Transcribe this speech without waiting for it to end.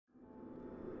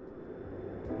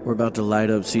We're about to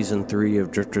light up Season 3 of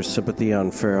Drifter Sympathy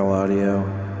on Feral Audio.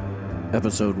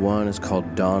 Episode 1 is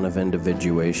called Dawn of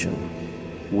Individuation,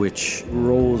 which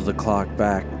rolls the clock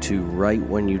back to right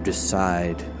when you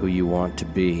decide who you want to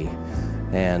be,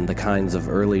 and the kinds of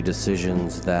early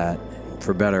decisions that,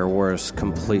 for better or worse,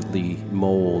 completely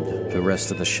mold the rest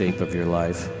of the shape of your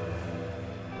life.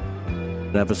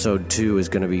 Episode 2 is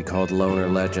going to be called Loner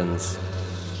Legends,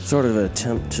 sort of an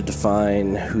attempt to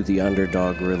define who the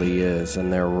underdog really is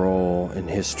and their role in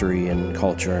history and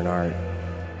culture and art.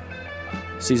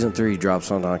 Season 3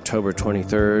 drops on October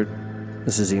 23rd.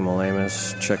 This is Emil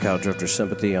Amos. Check out Drifter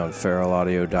Sympathy on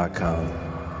feralaudio.com.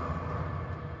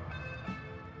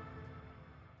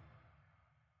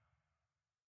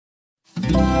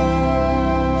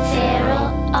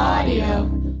 Feral Audio.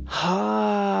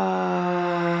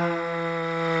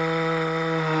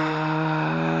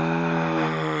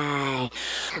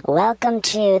 Welcome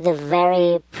to the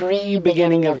very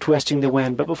beginning of Twisting the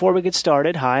Wind. But before we get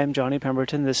started, hi, I'm Johnny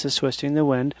Pemberton. This is Twisting the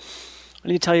Wind. I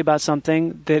need to tell you about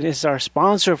something that is our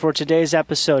sponsor for today's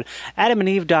episode,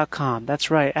 AdamandEve.com. That's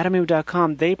right,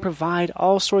 AdamandEve.com. They provide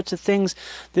all sorts of things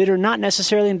that are not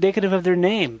necessarily indicative of their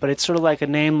name, but it's sort of like a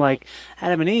name like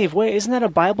Adam and Eve. Wait, isn't that a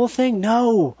Bible thing?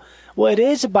 No. Well, it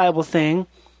is a Bible thing,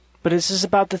 but this is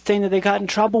about the thing that they got in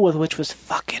trouble with, which was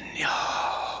fucking...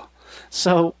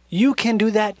 So you can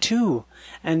do that too,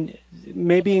 and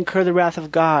maybe incur the wrath of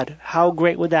God. How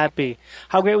great would that be?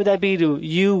 How great would that be to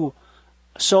you,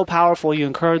 so powerful you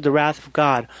incurred the wrath of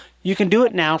God? You can do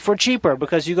it now for cheaper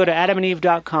because you go to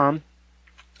AdamandEve.com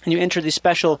and you enter the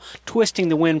special Twisting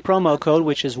the Wind promo code,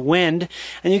 which is WIND,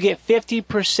 and you get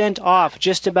 50% off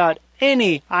just about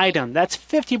any item. That's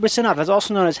 50% off. That's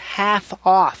also known as half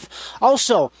off.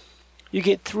 Also, you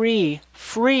get 3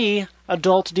 free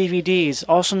adult DVDs,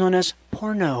 also known as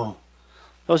porno.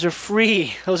 Those are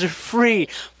free. Those are free.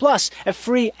 Plus, a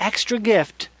free extra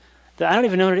gift that I don't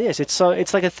even know what it is. It's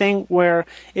like a thing where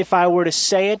if I were to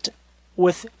say it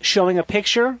with showing a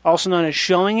picture, also known as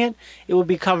showing it, it would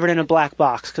be covered in a black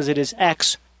box because it is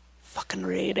X fucking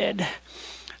rated.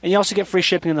 And you also get free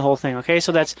shipping in the whole thing, okay?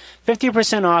 So that's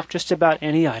 50% off just about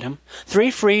any item. 3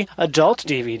 free adult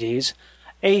DVDs.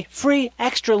 A free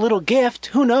extra little gift,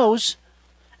 who knows?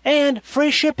 And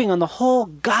free shipping on the whole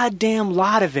goddamn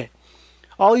lot of it.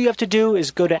 All you have to do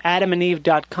is go to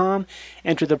AdamandEve.com,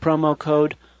 enter the promo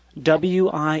code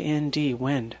WIND,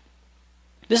 WIND.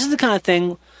 This is the kind of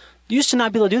thing, you used to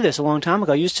not be able to do this a long time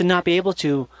ago. You used to not be able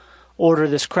to order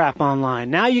this crap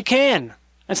online. Now you can.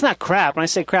 It's not crap. When I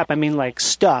say crap, I mean like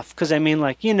stuff. Because I mean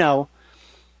like, you know,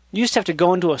 you used to have to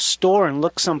go into a store and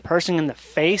look some person in the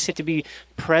face. You have to be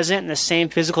present in the same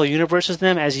physical universe as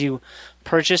them as you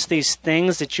purchase these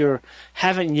things that you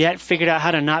haven't yet figured out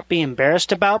how to not be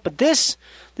embarrassed about. But this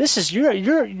is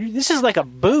like a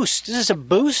boost. This is a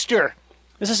booster.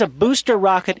 This is a booster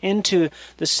rocket into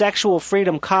the sexual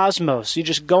freedom cosmos. You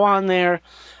just go on there.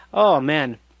 Oh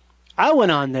man, I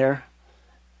went on there.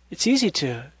 It's easy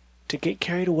to get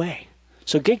carried away.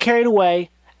 So get carried away.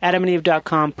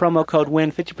 AdamandEve.com, promo code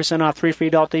WIN, 50% off, 3 free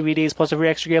adult DVDs, plus a free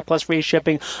extra gift, plus free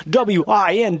shipping. WIND,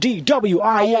 WIND,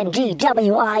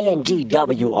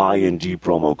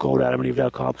 promo code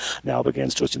AdamandEve.com. Now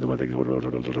begins Twisting the Wind.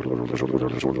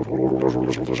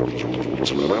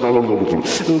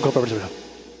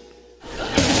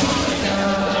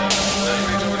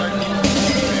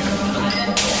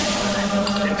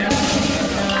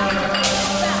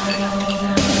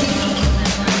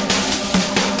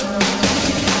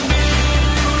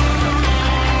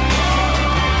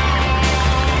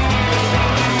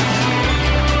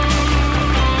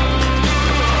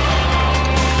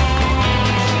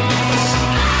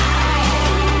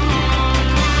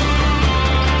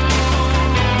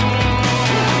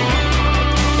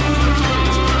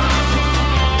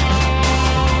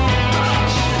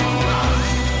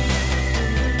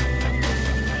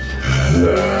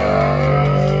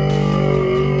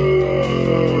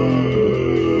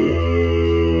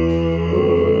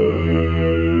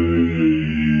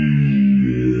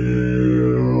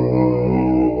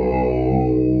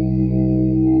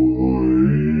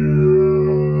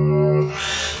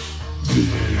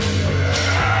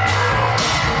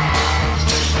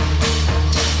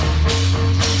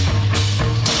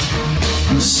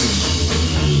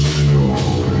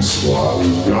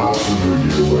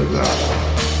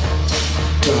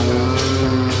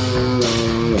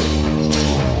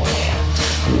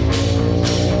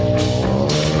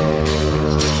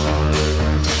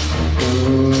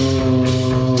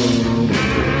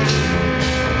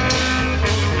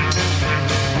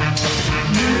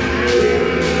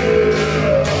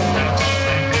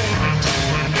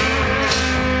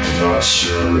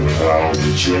 question of how the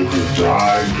Joker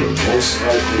died, but most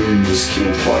likely he was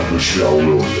killed by Michelle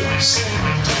Williams.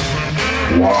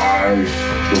 Why?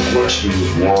 The question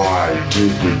is, why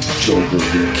did the Joker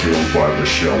get killed by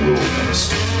Michelle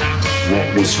Williams?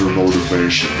 What was her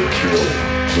motivation to kill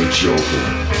the Joker?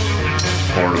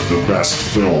 Part of the best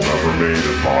film ever made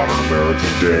in modern American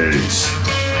days,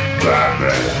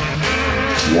 Batman.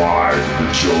 Why did the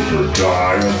Joker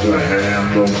die at the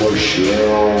hand of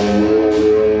Michelle Williams?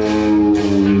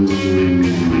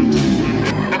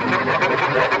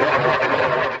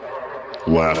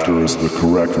 Laughter is the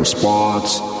correct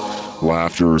response.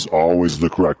 Laughter is always the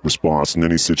correct response in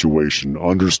any situation.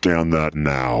 Understand that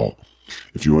now.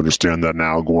 If you understand that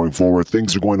now, going forward,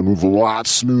 things are going to move a lot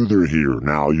smoother here.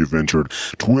 Now you've entered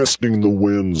Twisting the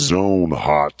Wind Zone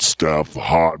Hot Stuff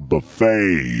Hot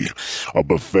Buffet. A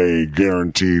buffet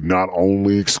guaranteed not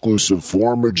only exclusive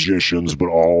for magicians, but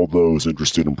all those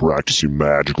interested in practicing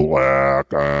magical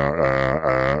acts.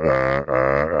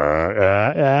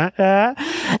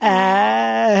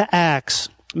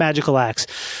 Magical acts.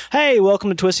 Hey, welcome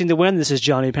to Twisting the Wind. This is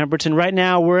Johnny Pemberton. Right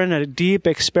now, we're in a deep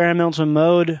experimental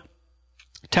mode.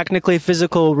 Technically,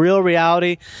 physical, real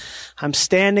reality. I'm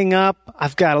standing up.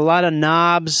 I've got a lot of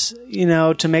knobs,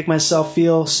 to make myself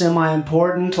feel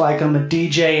semi-important, like I'm a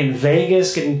DJ in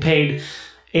Vegas getting paid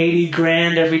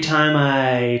 $80,000 every time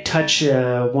I touch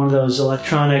one of those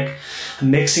electronic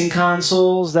mixing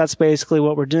consoles. That's basically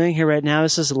what we're doing here right now.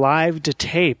 This is live to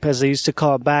tape, as they used to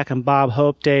call it back in Bob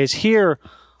Hope days. Here,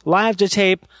 live to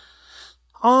tape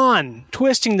on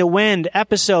Twisting the Wind,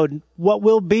 episode what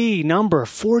will be number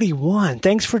 41.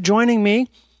 Thanks for joining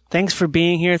me. Thanks for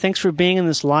being here. Thanks for being in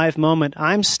this live moment.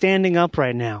 I'm standing up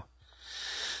right now.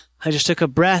 I just took a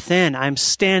breath in. I'm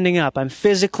standing up. I'm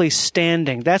physically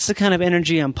standing. That's the kind of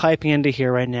energy I'm piping into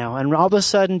here right now. And all of a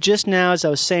sudden, just now as I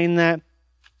was saying that,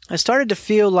 I started to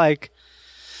feel like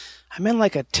I'm in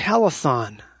like a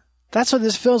telethon. That's what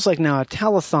this feels like now, a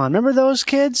telethon. Remember those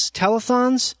kids?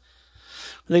 Telethons?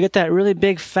 They get that really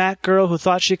big fat girl who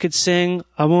thought she could sing,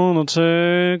 I want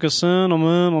to take a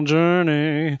sentimental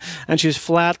journey. And she was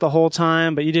flat the whole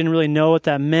time, but you didn't really know what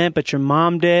that meant, but your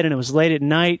mom did, and it was late at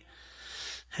night.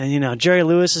 And, Jerry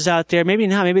Lewis is out there. Maybe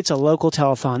not. Maybe it's a local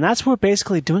telethon. That's what we're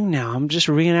basically doing now. I'm just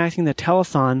reenacting the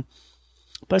telethon.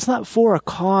 But it's not for a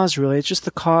cause, really. It's just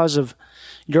the cause of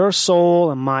your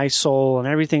soul and my soul and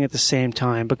everything at the same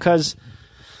time. Because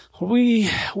we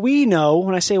know,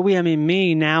 when I say we, I mean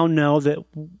me, now know that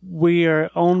we are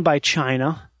owned by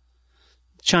China.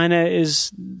 China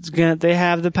they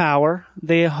have the power.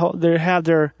 They have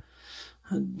their,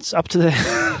 it's up to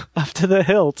the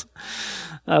hilt.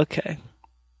 Okay.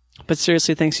 But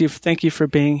seriously, thank you for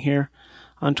being here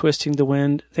on Twisting the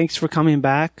Wind. Thanks for coming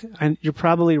back. And you're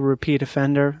probably a repeat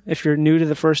offender. If you're new to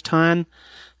the first time,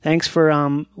 thanks for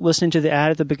listening to the ad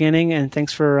at the beginning, and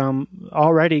thanks for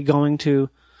already going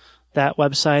to that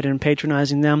website and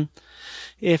patronizing them.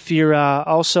 If you're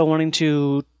also wanting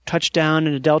to touch down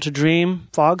in a Delta Dream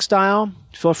fog style,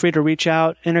 feel free to reach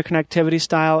out interconnectivity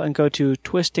style and go to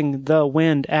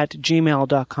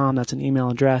twistingthewind@gmail.com. That's an email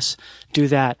address. Do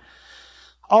that.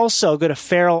 Also, go to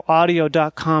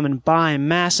feralaudio.com and buy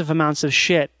massive amounts of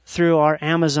shit through our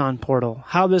Amazon portal.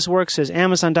 How this works is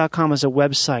Amazon.com is a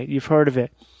website. You've heard of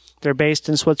it. They're based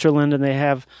in Switzerland, and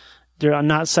they're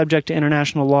not subject to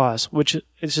international laws, which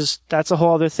is just, that's a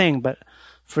whole other thing. But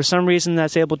for some reason,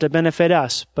 that's able to benefit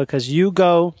us, because you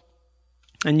go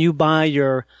and you buy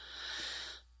your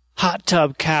hot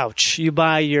tub couch. You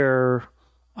buy your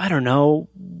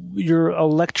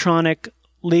electronic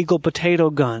legal potato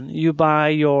gun. You buy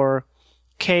your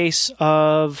case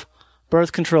of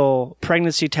birth control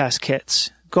pregnancy test kits.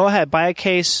 Go ahead, buy a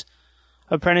case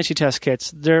of pregnancy test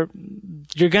kits. You're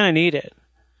gonna need it.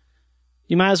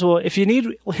 You might as well,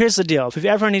 here's the deal. If you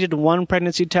ever needed one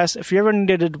pregnancy test kit, if you ever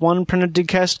needed one pregnancy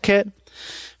test kit,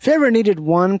 if you ever needed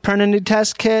one pregnancy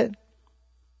test kit,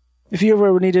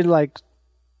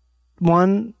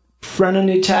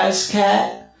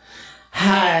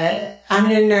 hi, I'm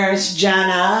your nurse,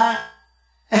 Jenna,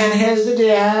 and here's the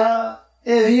deal.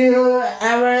 If you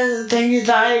ever think you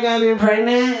thought you're going to be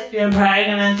pregnant, you're probably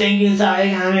going to think you thought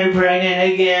you're going to be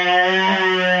pregnant again.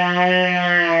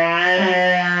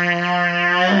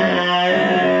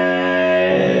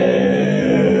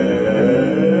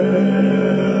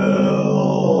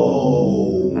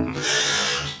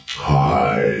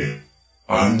 Hi,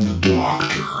 I'm the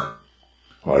doctor.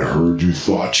 I heard you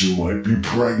thought you might be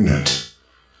pregnant.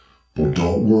 But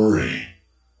don't worry,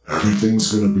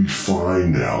 everything's gonna be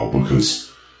fine now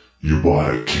because you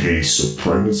bought a case of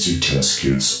pregnancy test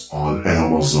kits on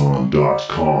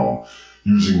Amazon.com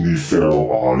using the Feral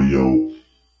Audio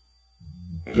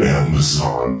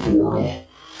Amazon portal.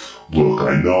 Look,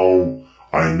 I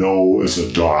know as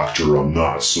a doctor I'm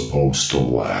not supposed to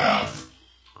laugh,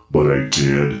 but I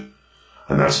did,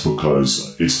 and that's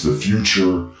because it's the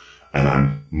future, and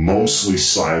I'm mostly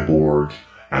cyborg,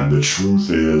 and the truth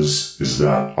is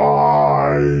that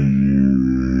I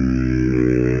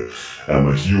am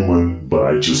a human, but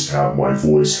I just have my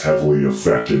voice heavily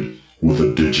affected with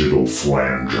a digital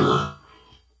flanger.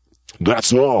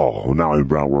 That's all. Now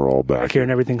we're all back here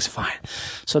and everything's fine.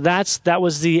 So that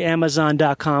was the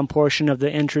Amazon.com portion of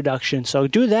the introduction. So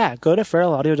do that. Go to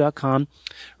feralaudio.com.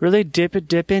 Really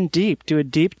dip in deep. Do a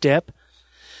deep dip.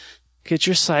 Get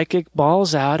your psychic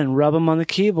balls out and rub them on the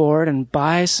keyboard and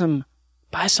buy some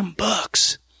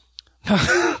books.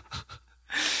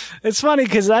 It's funny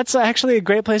because that's actually a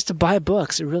great place to buy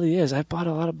books. It really is. I bought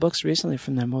a lot of books recently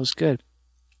from them. It was good.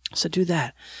 So do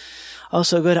that.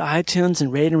 Also, go to iTunes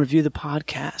and rate and review the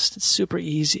podcast. It's super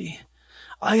easy.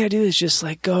 All you gotta do is just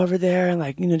go over there and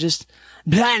just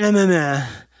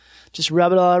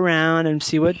rub it all around and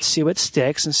see what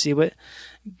sticks and see what,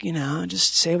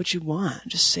 just say what you want.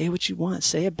 Just say what you want.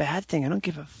 Say a bad thing. I don't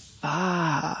give a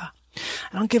fuck.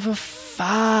 I don't give a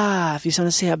fuck if you want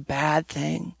to say a bad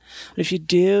thing. But if you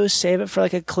do, save it for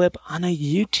a clip on a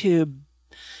YouTube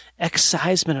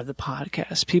excisement of the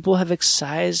podcast. People have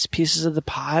excised pieces of the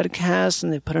podcast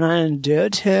and they put it on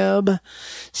YouTube.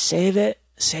 Save it.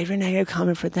 Save your negative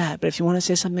comment for that. But if you want to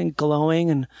say something glowing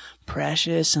and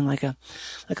precious and like a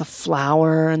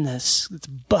flower and it's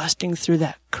busting through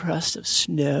that crust of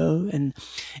snow and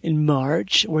in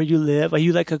March where you live, are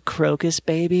you like a crocus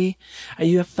baby? Are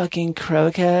you a fucking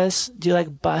crocus? Do you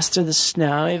bust through the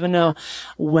snow even though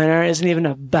winter isn't even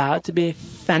about to be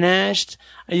finished?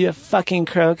 Are you a fucking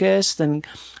crocus? Then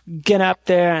get up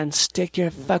there and stick your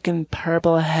fucking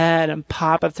purple head and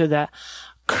pop up through that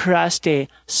crusty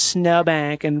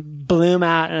snowbank and bloom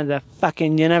out into the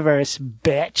fucking universe,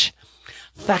 bitch.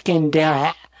 Fucking do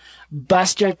it.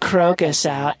 Bust your crocus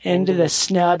out into the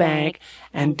snowbank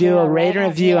and do a rate and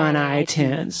review on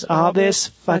iTunes. All this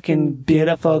fucking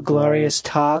beautiful, glorious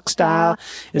talk style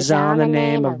is all in the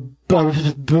name of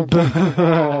boosting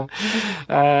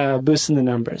the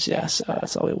numbers. Yes,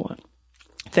 that's all we want.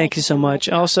 Thank you so much.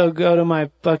 Also, go to my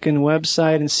fucking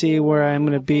website and see where I'm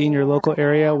going to be in your local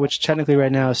area, which technically right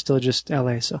now is still just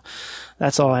LA. So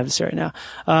that's all I have to say right now.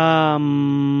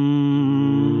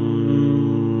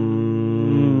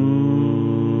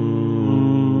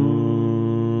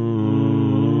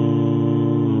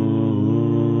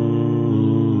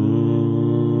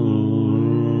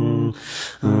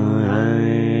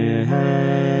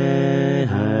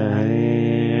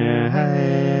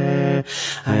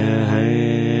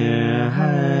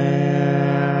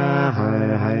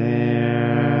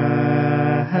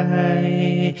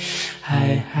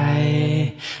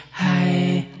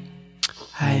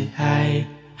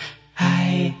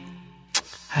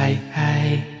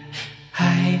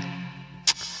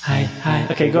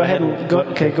 Okay, go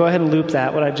ahead and loop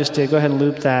that. What I just did, go ahead and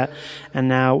loop that, and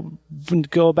now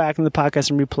go back in the podcast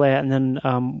and replay it, and then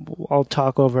I'll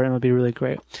talk over it, and it'll be really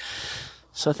great.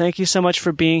 So thank you so much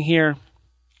for being here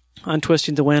on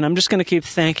Twisting the Wind. I'm just going to keep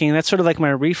thanking. That's sort of like my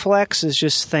reflex is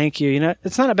just thank you.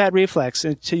 It's not a bad reflex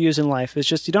to use in life. It's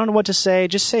just you don't know what to say,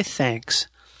 just say thanks,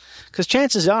 because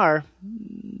chances are.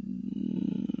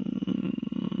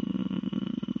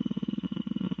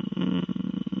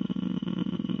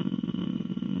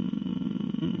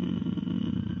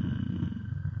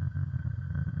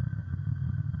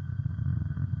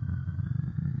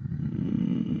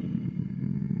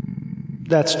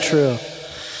 That's true.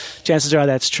 Chances are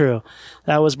that's true.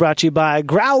 That was brought to you by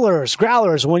Growlers.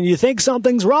 Growlers, when you think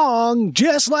something's wrong,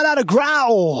 just let out a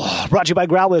growl. Brought to you by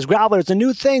Growlers. Growlers, a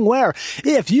new thing where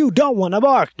if you don't want to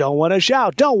bark, don't want to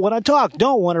shout, don't want to talk,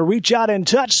 don't want to reach out and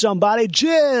touch somebody,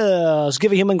 just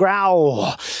give a human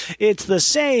growl. It's the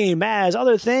same as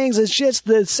other things. It's just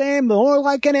the same, more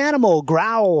like an animal.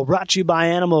 Growl, brought to you by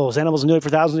animals. Animals can do it for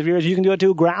thousands of years. You can do it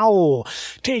too. Growl.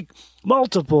 Take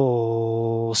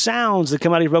multiple sounds that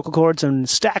come out of your vocal cords and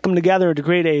stack them together to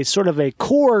create a sort of a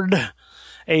chord,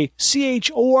 a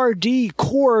C-H-O-R-D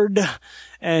chord,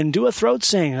 and do a throat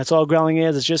sing. That's all growling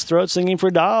is. It's just throat singing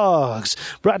for dogs.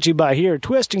 Brought to you by here,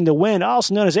 Twisting the Wind,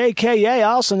 also known as AKA,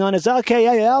 also known as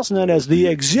LKA, also known as the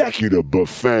Executive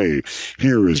Buffet.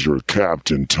 Here is your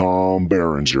Captain Tom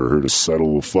Berenger, here to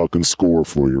settle the fucking score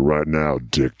for you right now,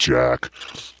 Dick Jack.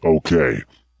 Okay.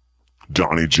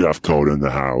 Donnie Jeffcoat in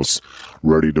the house,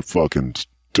 ready to fucking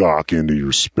dock into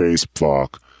your space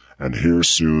fuck, and here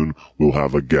soon we'll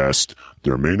have a guest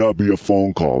There may not be a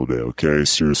phone call today, okay?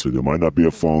 Seriously, there might not be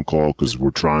a phone call because we're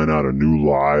trying out a new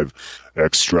live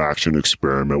extraction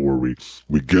experiment where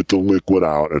we get the liquid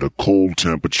out at a cold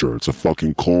temperature. It's a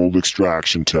fucking cold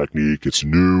extraction technique. It's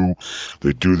new.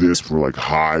 They do this for like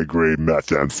high-grade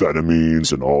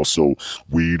methamphetamines and also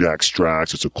weed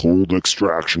extracts. It's a cold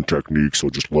extraction technique,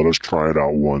 so just let us try it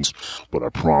out once. But I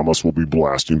promise we'll be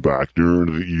blasting back there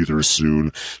into the ether soon.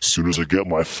 As soon as I get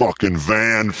my fucking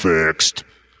van fixed.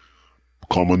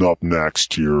 Coming up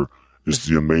next here is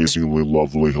the amazingly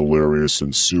lovely, hilarious,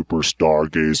 and super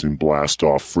stargazing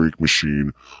blast-off freak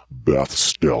machine, Beth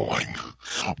Stelling.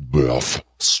 Beth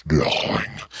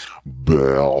Stelling.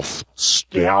 Beth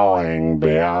Stelling.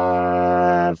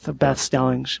 Beth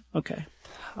Stellings. Okay.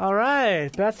 All right.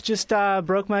 Beth just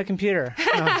broke my computer.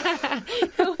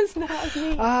 That was not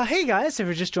me. Hey guys, if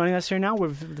you're just joining us here now,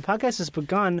 the podcast has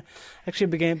begun. Actually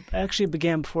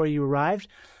began before you arrived,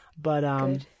 but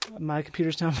my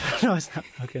computer's not. No, it's not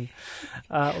broken.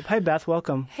 Hey Beth,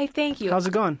 welcome. Hey, thank you. How's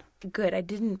it going? Good. I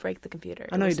didn't break the computer.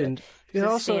 I know you didn't. It was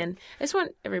Also, a stand. I just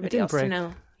want everybody else to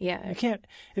know. Yeah. I can't.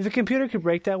 If a computer could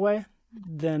break that way,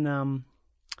 then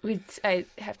I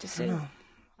have to sue.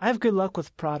 I have good luck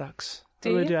with products. I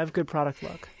really you? do. I have good product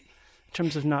luck in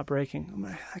terms of not breaking.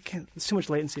 I can't. It's too much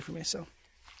latency for me. So,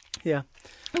 yeah.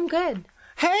 I'm good.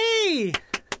 Hey.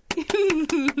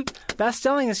 Beth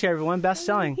Stelling is here, everyone. Beth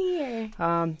Stelling. Here.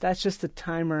 That's just the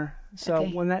timer. So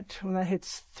Okay. when that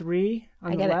hits 3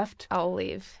 on the left. I'll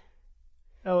leave.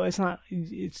 Oh, it's not.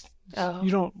 It's Oh.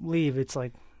 you don't leave. It's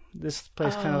like this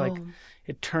place kind of like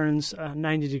it turns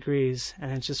 90 degrees,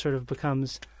 and it just sort of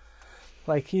becomes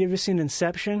like, you ever seen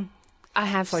Inception? I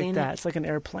have It's like seen that. it. It's like an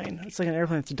airplane. It's like an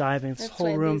airplane that's diving. It's That's this whole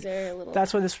why room. these are a little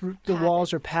That's why the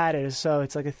walls are padded. So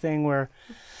it's like a thing where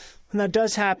when that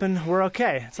does happen, we're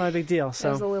okay. It's not a big deal.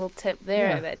 There's a So little tip there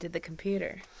Yeah. that did the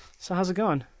computer. how's it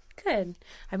going? Good.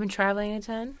 I've been traveling a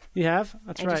ton. You have?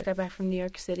 That's I right. just got back from New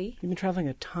York City. You've been traveling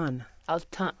a ton. A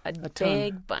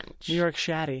big bunch. New York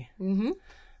Shatty. Mm-hmm.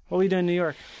 What were you doing in New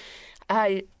York?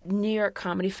 New York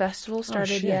Comedy Festival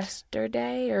started shit.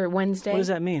 yesterday or Wednesday. What does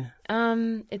that mean?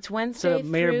 It's Wednesday Is it a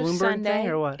Mayor through Bloomberg Sunday. thing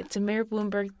or what? It's a Mayor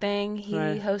Bloomberg thing. He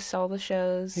Right. hosts all the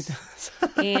shows. He does.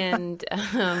 and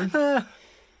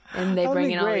they That would bring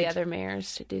be in all great. the other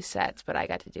mayors to do sets, but I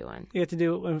got to do one. You had to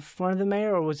do it in front of the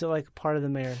mayor, or was it like part of the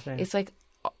mayor thing? It's like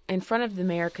in front of the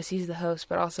mayor because he's the host,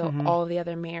 but also all the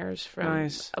other mayors from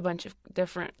Nice. a bunch of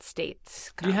different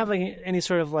states. Do you have like any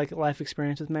sort of like life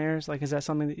experience with mayors? Like, is that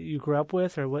something that you grew up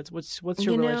with, or what's your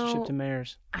You know, relationship to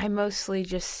mayors? I mostly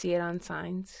just see it on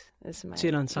signs. See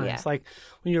it on signs. Yeah. Like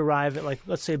when you arrive at, like,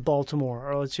 let's say Baltimore,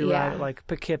 or let's say you arrive Yeah. at like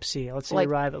Poughkeepsie. Let's say Like,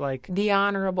 you arrive at like The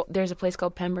Honorable. There's a place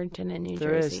called Pemberton in New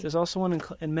there Jersey. is. There's also one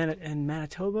in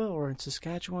Manitoba or in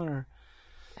Saskatchewan or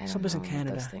I don't someplace in know what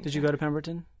Canada. those things Did you are. go to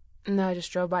Pemberton? No, I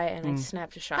just drove by it and I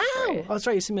snapped a shot for it. Oh, that's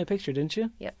right. You sent me a picture, didn't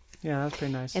you? Yep. Yeah, that's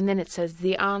pretty nice. And then it says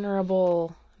the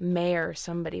Honorable Mayor.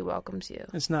 Somebody welcomes you.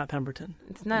 It's not Pemberton.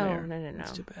 It's no. Mayor.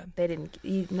 That's too bad. They didn't.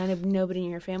 Nobody in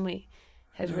your family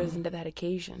has risen to that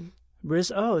occasion.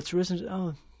 It's risen.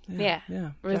 Oh, Yeah.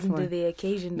 yeah. Risen definitely. to the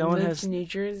occasion. No to one move has- to New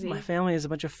Jersey. My family is a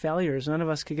bunch of failures. None of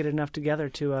us could get enough together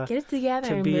to Get it together.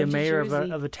 to and be a move mayor to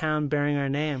Jersey. of a town bearing our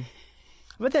name.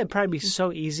 I bet that'd probably be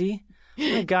so easy. Oh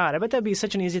my God, I bet that'd be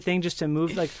such an easy thing just to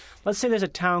move. Like, let's say there's a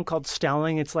town called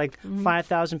Stelling. It's like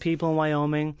 5,000 people in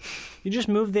Wyoming. You just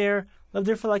move there, live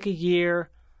there for like a year,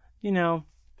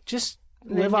 just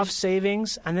live off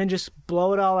savings, and then just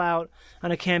blow it all out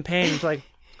on a campaign. It's like,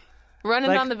 Running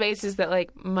like- on the basis that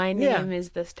my name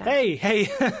is this town. hey,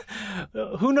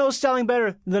 who knows Stelling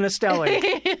better than a Stelling?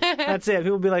 That's it.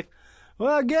 People be like,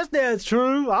 well, I guess that's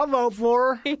true. I'll vote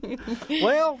for her.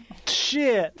 Well,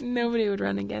 shit. Nobody would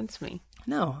run against me.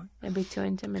 No, That'd be too because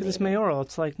intimidating. it's mayoral.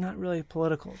 It's like not really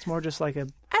political. It's more just like a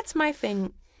That's my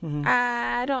thing.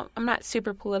 I'm not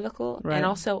super political, Right. and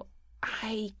also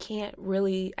I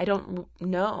don't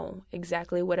know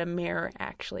exactly what a mayor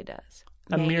actually does.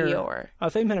 a mirror. Mayor. I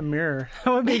thought you meant a mirror.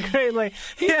 That would be great. Like,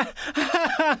 yeah,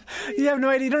 you have no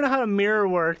idea. You don't know how a mirror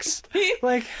works.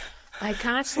 Like, I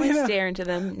constantly Yeah. stare into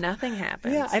them. Nothing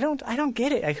happens. yeah, I don't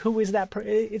get it. Like, who is that?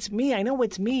 It's me. I know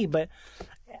it's me, but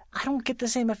I don't get the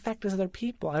same effect as other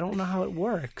people. I don't know how it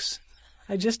works.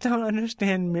 I just don't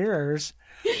understand mirrors.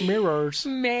 Mirrors.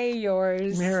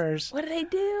 Mayors. What do they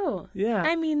do? Yeah.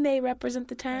 I mean, they represent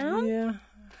the town Yeah,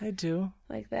 I do.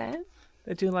 like that.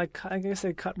 They do like, I guess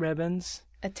they cut ribbons.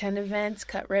 Attend events,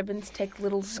 cut ribbons, take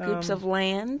little scoops of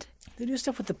land. They do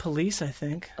stuff with the police, I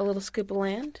think. A little scoop of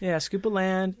land. Yeah, scoop of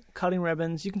land, cutting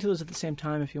ribbons. You can do those at the same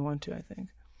time if you want to, I think.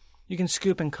 You can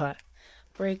scoop and cut.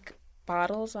 Break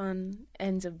bottles on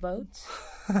ends of boats.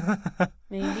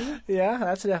 Maybe. Yeah,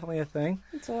 that's definitely a thing.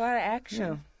 It's a lot of action.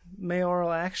 Yeah,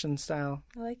 mayoral action style.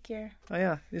 I like your Oh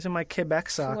yeah, these are my Quebec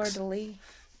socks. fleur-de-lis.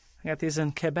 I got these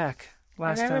in Quebec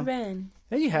last I've never time. been.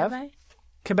 Yeah, you have. I?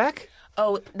 Quebec?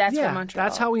 Oh, that's yeah, from Montreal.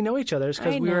 that's how we know each other. It's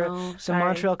because I we were know, at the sorry.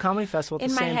 Montreal Comedy Festival at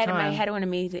in the my same head, time. my head went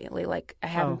immediately like I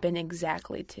haven't Oh. been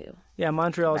exactly to. Yeah,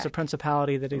 Montreal is a Quebec.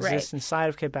 principality that exists Right. inside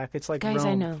of Quebec. It's like Guys, Rome.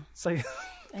 I know. It's like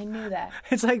I knew that.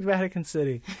 it's like Vatican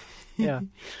City. Yeah.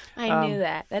 I knew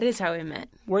that. That is how we met.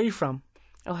 Where are you from?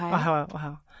 Ohio.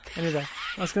 Ohio. I knew that.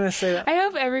 I was gonna say that, I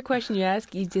hope every question you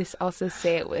ask, you just also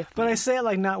say it with. but I say it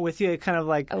like not with you. I kind of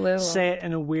like A little. say it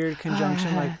in a weird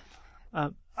conjunction. Like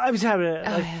I was having a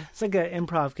like yeah. it's like an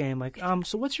improv game. Like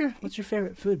so what's your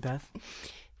favorite food, Beth?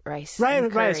 rice. Rice,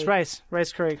 and curry.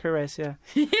 rice, curry rice. Yeah.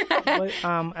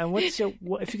 And what's your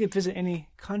if you could visit any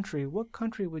country, what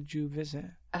country would you visit?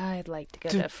 I'd like to go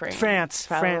to France. France,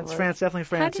 probably. definitely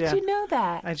France. How did yeah. you know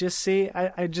that? I just see.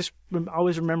 I just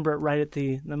always remember it right at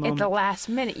the At moment. the last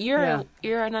minute. Yeah.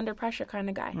 You're an under pressure kind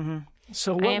of guy.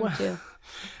 So I am too.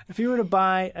 if you were to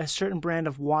buy a certain brand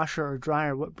of washer or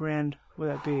dryer, what brand would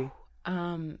that be?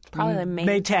 Probably the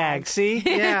Maytag. See?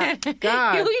 Yeah.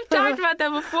 God. We've talked about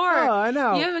that before. Oh, I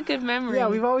know. You have a good memory. Yeah,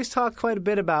 we've always talked quite a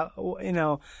bit about,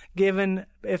 given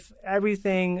if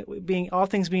all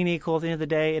things being equal at the end of the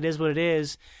day, it is what it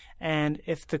is. And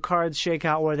if the cards shake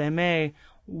out where they may,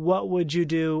 what would you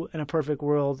do in a perfect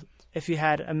world if you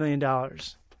had $1 million?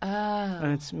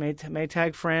 And it's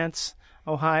Maytag, France,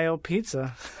 Ohio,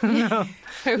 pizza.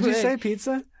 Did you say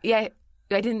pizza? Yeah,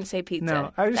 I didn't say pizza.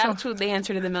 No, I just That's what the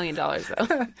answer to the $1 million,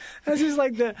 though. That's just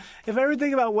like if I ever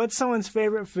think about what's someone's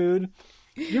favorite food.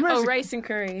 You remember Rice and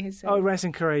curry. He said. Oh, rice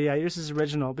and curry. Yeah, yours is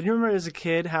original. But you remember as a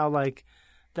kid how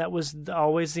that was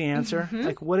always the answer. Mm-hmm.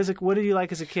 Like, what do you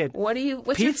like as a kid? What's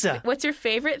Pizza. What's your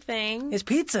favorite thing? It's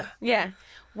pizza. Yeah.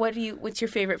 What's your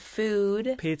favorite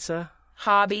food? Pizza.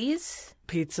 Hobbies?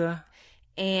 Pizza.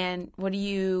 And what are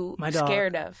you My dog.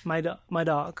 scared of? My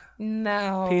dog.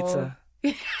 No. Pizza.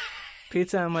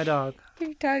 Pizza and my dog.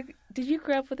 Your dog. Did you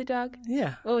grow up with a dog?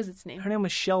 Yeah. What was its name? Her name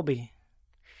was Shelby.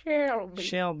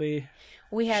 Shelby.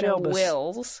 We had Shelbus. a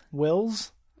Wills.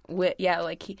 Wills? Yeah,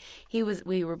 like he was.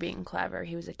 We were being clever.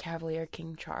 He was a Cavalier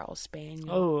King Charles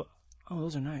Spaniel. Oh,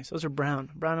 those are nice. Those are brown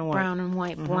and white. Brown and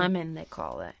white, Blemon they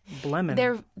call it. Blemon.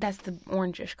 That's the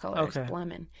orangish color. Okay. Is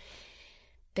Blemon.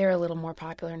 They're a little more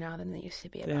popular now than they used to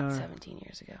be about are. 17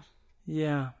 years ago.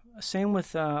 Yeah. Same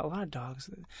with a lot of dogs.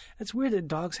 It's weird that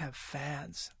dogs have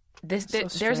fads. There's a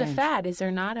strange. fad, is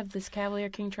there not, of this Cavalier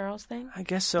King Charles thing? I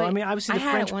guess so. But I mean, obviously I the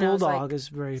had French it when I was, Bulldog like, is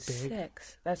very big.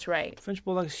 6. That's right. French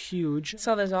Bulldog is huge.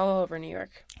 Saw those all over New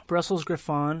York. Brussels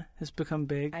Griffon has become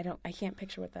big. I can't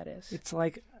picture what that is. It's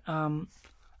like,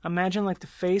 imagine like the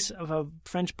face of a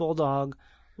French Bulldog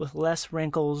with less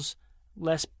wrinkles,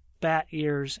 less bat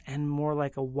ears, and more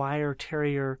like a wire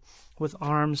terrier with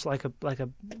arms like a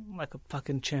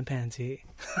fucking chimpanzee.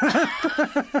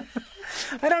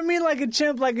 I don't mean like a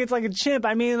chimp, like it's like a chimp.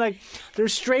 I mean like they're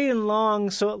straight and long,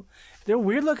 so they're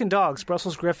weird looking dogs.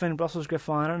 Brussels Griffon.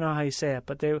 I don't know how you say it,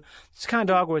 but it's the kind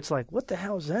of dog where it's like, what the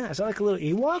hell is that? Is that like a little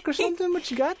Ewok or something? What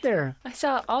you got there? I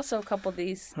saw also a couple of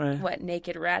these, Right.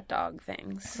 naked rat dog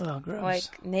things. Oh, gross.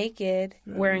 Like naked,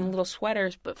 wearing little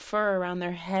sweaters, but fur around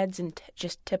their heads and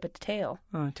just tip of the tail.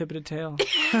 Oh, tip of the tail.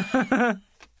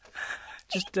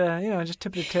 just tip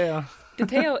of the tail. The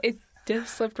tail, it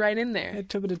just slipped right in there.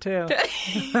 Tip of the tail.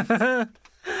 Yeah,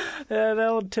 that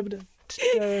old tip of the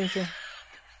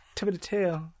tip of the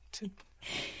tail.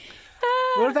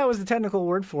 What if that was the technical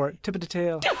word for it? Tip of the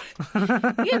tail.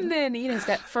 And then, it's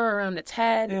got fur around its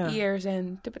head, Yeah. ears,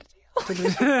 and tip of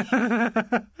the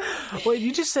tail. Well,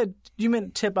 you just said you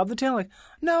meant tip of the tail. Like,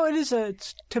 no, it's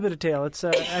tip of the tail. It's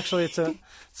actually it's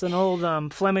an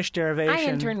old Flemish derivation. I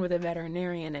interned with a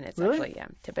veterinarian, and it's Really?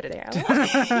 actually, tip of the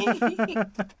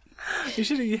tail.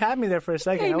 You had me there for a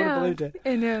second. I would have believed it.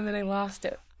 I know, and then I lost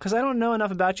it. Because I don't know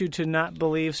enough about you to not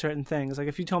believe certain things. Like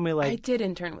if you told me I like did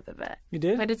intern with a vet. you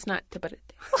did, But it's not tip of the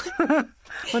tail.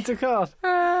 what's it called?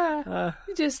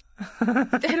 Just,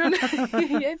 I don't know.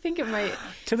 I think it might.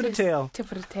 Tip of the tail.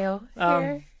 Tip of the tail.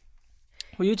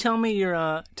 Will you tell me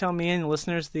tell me and the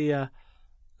listeners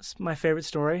my favorite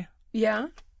story? Yeah?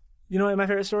 You know what my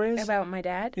favorite story is? About my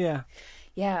dad? Yeah.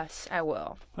 Yes, I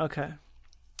will. Okay.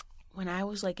 When I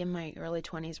was in my early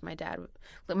 20s, my dad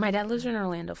lives in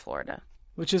Orlando, Florida.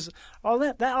 Which is all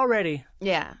that already.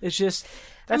 Yeah. It's just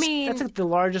that's like the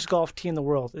largest golf tee in the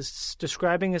world. Is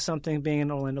describing as something being in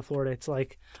Orlando, Florida. It's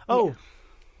like, all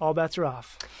bets are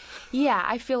off. Yeah,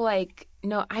 I feel like I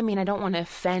don't want to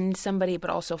offend somebody, but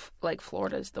also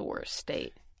Florida's the worst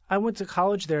state. I went to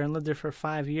college there and lived there for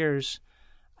 5 years,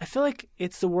 I feel like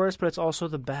it's the worst, but it's also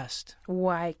the best.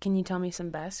 Why? Can you tell me some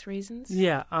best reasons?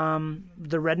 Yeah,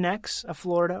 the rednecks of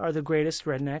Florida are the greatest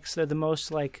rednecks. They're the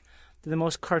most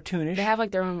cartoonish. They have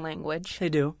like their own language. They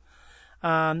do.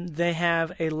 They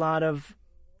have a lot of.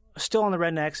 Still on the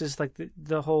rednecks is like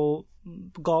the whole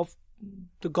golf.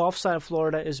 The golf side of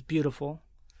Florida is beautiful.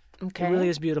 Okay. It really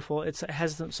is beautiful. It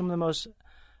has some of the most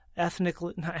not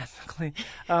ethnically,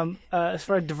 as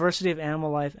far as diversity of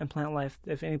animal life and plant life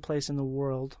of any place in the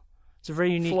world. It's a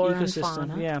very unique Flora and ecosystem.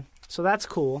 fauna. Yeah, so that's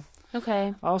cool.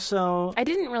 Okay. Also, I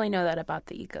didn't really know that about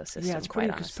the ecosystem. yeah, it's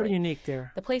quite pretty unique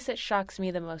there. The place that shocks me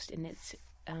the most in its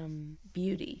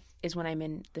beauty is when I'm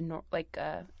in the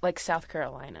like South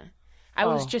Carolina. It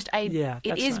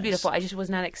that's is nice. beautiful. I just was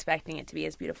not expecting it to be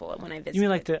as beautiful when I visited. You mean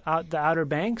like the Outer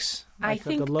Banks? Like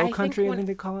the Low Country, I think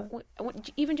they call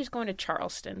it. Even just going to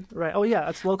Charleston. Right. Oh yeah,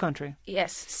 it's Low Country.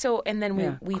 Yes. So and then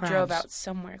we drove crabs. out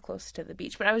somewhere close to the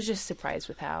beach, but I was just surprised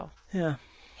with how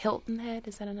Hilton Head,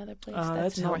 is that another place?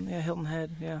 That's north. Hilton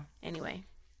Head. Yeah. Anyway,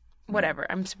 whatever.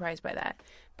 I'm surprised by that.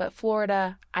 But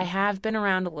Florida, I have been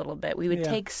around a little bit. We would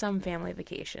take some family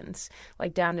vacations,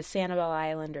 like down to Sanibel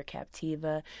Island or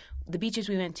Captiva. The beaches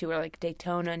we went to were like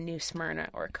Daytona, New Smyrna,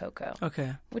 or Cocoa.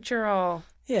 Okay. Which are all...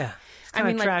 Yeah. It's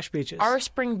kind of trash beaches. Our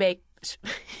spring bake...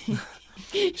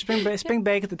 spring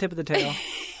bake at the tip of the tail.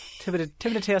 Tip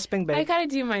of the tail, spring bake. I gotta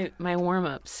do my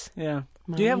warm-ups. Yeah.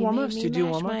 Do you have warm-ups? Do you do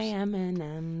warm-ups? My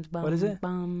M&Ms, bum, What is it?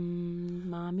 Bum.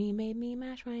 Mommy made me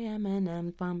mash my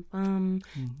M&Ms, bum, bum.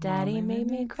 Daddy made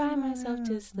me cry myself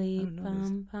to sleep,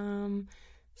 bum, bum.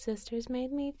 Sisters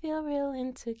made me feel real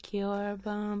insecure,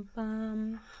 bum,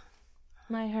 bum.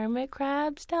 My hermit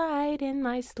crabs died in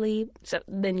my sleep. So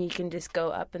then you can just go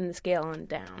up in the scale and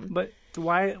down. But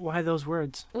why those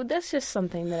words? Well, that's just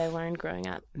something that I learned growing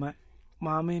up.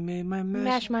 Mommy made my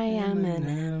mash my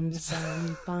M&Ms,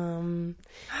 bum, bum.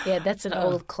 Yeah, that's an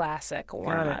old classic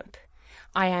warm-up.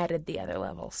 I added the other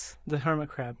levels. The hermit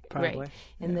crab, probably. Right,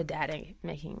 and the daddy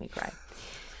making me cry.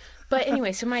 But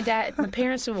anyway, so my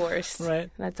parents divorced. Right.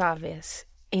 That's obvious.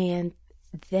 And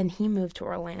then he moved to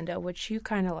Orlando, which you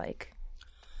kind of like.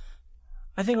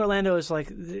 I think Orlando is like,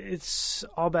 it's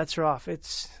all bets are off.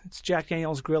 It's Jack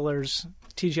Daniel's Grillers,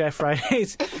 TGI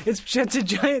Fridays. It's a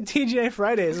giant TGI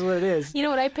Fridays is what it is. You know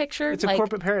what I pictured? It's a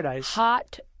corporate paradise.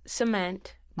 Hot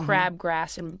cement,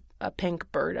 crabgrass, and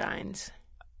pink burdines.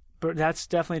 But that's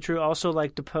definitely true. Also,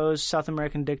 like deposed South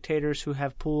American dictators who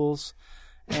have pools,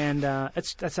 and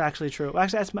that's actually true.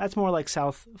 Actually, that's more like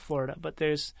South Florida. But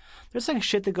there's like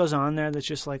shit that goes on there that's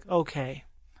just like okay,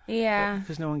 yeah,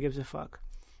 because no one gives a fuck.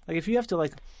 Like if you have to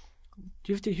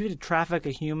you have to traffic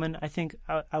a human, I think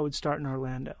I would start in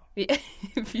Orlando.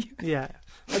 Yeah.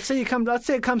 Let's say it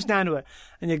comes down to it,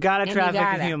 and you gotta traffic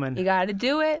a human. You gotta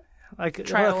do it. Like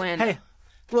try look, Orlando. Hey,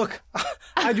 look,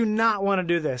 I do not want to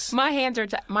do this. My hands aren't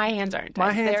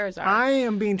tied. Theirs aren't. I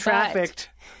am being trafficked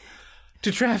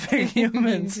to traffic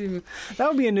humans. That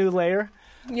would be a new layer.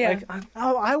 Yeah.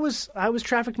 I was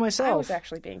trafficked myself. I was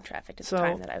actually being trafficked at the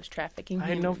time that I was trafficking humans.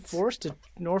 I had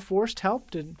no forced help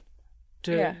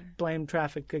to blame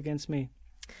traffic against me.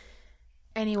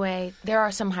 Anyway, there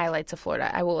are some highlights of Florida.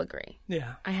 I will agree.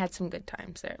 Yeah. I had some good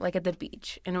times there, like at the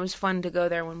beach. And it was fun to go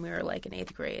there when we were like in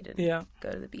 8th grade and go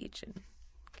to the beach and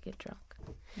get drunk.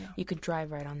 Yeah. You could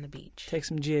drive right on the beach. Take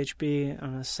some GHB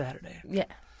on a Saturday. Yeah.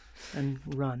 And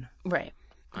run. Right.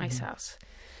 Ice house.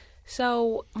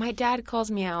 So my dad calls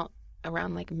me out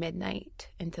around like midnight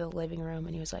into the living room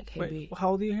and he was like, hey, wait,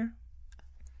 how old are you here?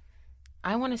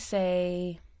 I want to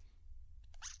say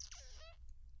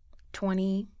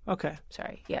 20. Okay.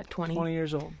 Sorry. Yeah, 20. 20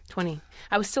 years old. 20.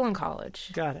 I was still in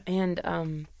college. Got it.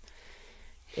 And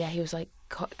he was like,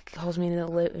 calls me into the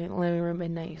living room at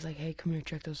midnight. He's like, hey, come here,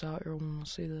 check this out. Everyone will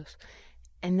see this.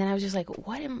 And then I was just like,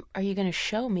 what are you going to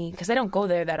show me? Because I don't go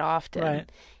there that often.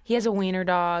 Right. He has a wiener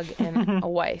dog and a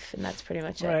wife, and that's pretty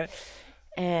much it. Right.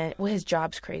 And, well, his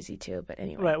job's crazy, too. But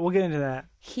anyway. Right, we'll get into that.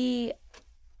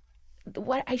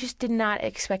 What I just did not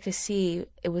expect to see,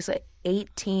 it was like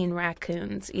 18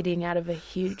 raccoons eating out of a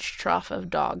huge trough of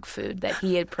dog food that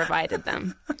he had provided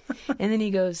them. And then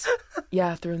he goes,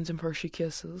 yeah, thrones and Hershey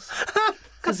kisses.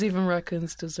 Because even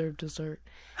raccoons deserve dessert.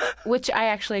 Which I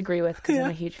actually agree with because I'm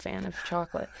a huge fan of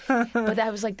chocolate. But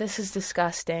I was like, this is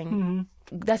disgusting. Mm-hmm.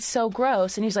 That's so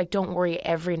gross. And he's like, don't worry,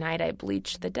 every night I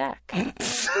bleach the deck. And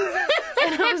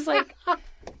I was like...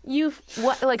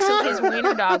 so his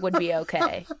wiener dog would be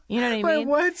okay. You know what I mean? Wait,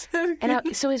 what?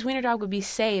 And so his wiener dog would be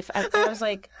safe. I was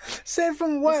like... Safe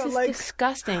from what? This is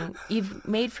disgusting. You've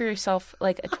made for yourself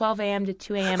like a 12 a.m. to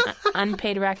 2 a.m.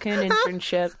 unpaid raccoon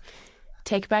internship.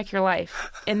 take back your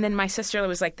life. And then my sister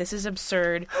was like, this is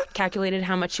absurd. Calculated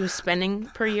how much she was spending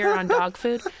per year on dog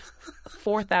food.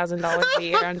 $4,000 a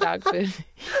year on dog food.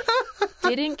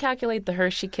 Didn't calculate the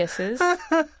Hershey Kisses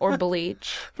or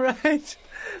bleach. Right.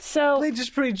 So Bleach is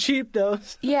pretty cheap, though.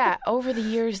 yeah, over the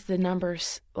years, the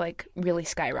numbers like really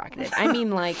skyrocketed. I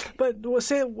mean, like But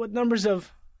say what numbers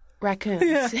of...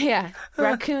 raccoons. Yeah.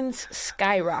 Raccoons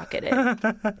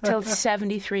skyrocketed. Till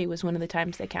 73 was one of the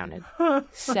times they counted.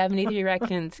 73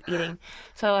 raccoons eating.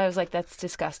 So I was like, that's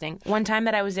disgusting. One time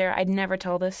that I was there, I'd never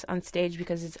tell this on stage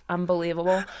because it's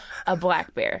unbelievable. A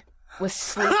black bear was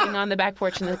sleeping on the back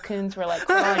porch and the coons were like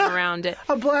crawling around it.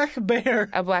 A black bear.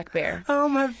 A black bear. Oh,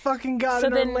 my fucking God, So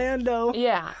in then- Orlando.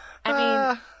 Yeah. I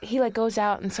mean, he like goes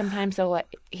out and sometimes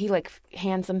he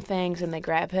hands them things and they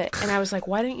grab it. And I was like,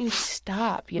 why don't you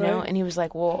stop, you know? Right. And he was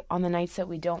like, well, on the nights that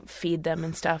we don't feed them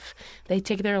and stuff, they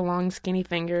take their long skinny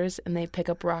fingers and they pick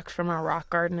up rocks from our rock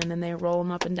garden and then they roll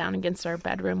them up and down against our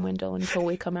bedroom window until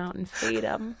we come out and feed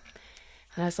them.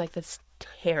 And I was like, that's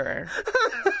terror.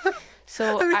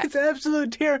 So I mean, it's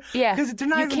absolute terror. yeah, Because they're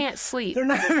not you even, can't sleep. They're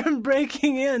not even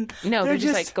breaking in. No, they're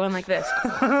just like going like this,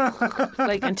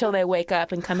 like until they wake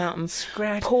up and come out and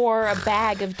Scratch. pour a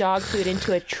bag of dog food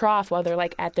into a trough while they're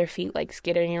like at their feet, like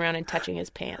skittering around and touching his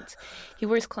pants. He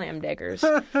wears clam diggers.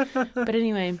 But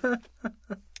anyway,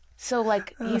 so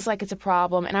like he's like, it's a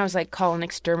problem, and I was like, call an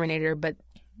exterminator. But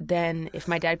then if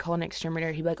my dad called an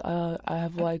exterminator, he'd be like, I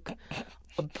have like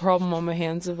a problem on my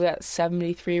hands. I've got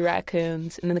 73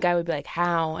 raccoons, and then the guy would be like,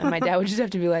 how? And my dad would just have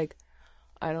to be like,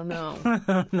 I don't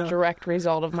know. Direct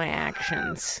result of my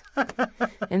actions.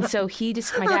 And so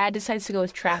my dad decides to go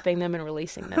with trapping them and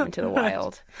releasing them into the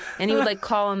wild. And he would like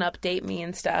call and update me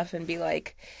and stuff and be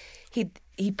like,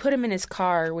 he put him in his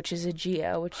car, which is a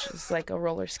Geo, which is like a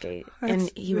roller skate.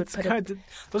 And he would put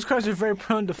Those cars are very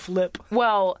prone to flip.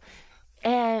 Well,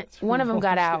 and one of them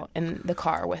got out in the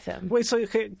car with him. Wait, so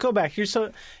okay, go back. Your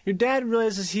dad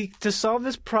realizes to solve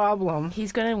this problem,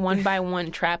 He's going to one by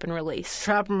one trap and release.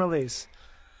 trap and release.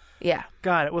 Yeah.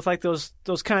 Got it. With like those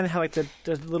kind of have like the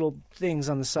little things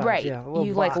on the side. Right. Yeah, little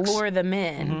You blocks. like lure them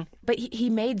in. Mm-hmm. But he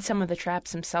made some of the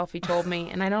traps himself, he told me.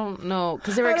 And I don't know,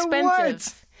 because they were Out of expensive.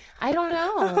 what? I don't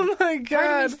know. Oh my Part of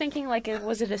God. me's thinking, like,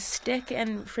 was it a stick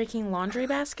and freaking laundry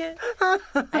basket? I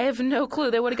have no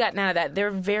clue. They would have gotten out of that. They're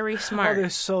very Oh, smart. they're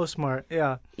so smart.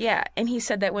 Yeah. Yeah, and he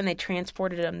said that when they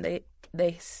transported them, they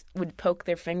would poke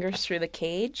their fingers through the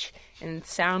cage and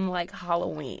sound like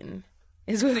Halloween,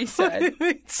 is what he said.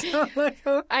 It sounds like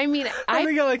I mean,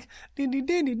 they go like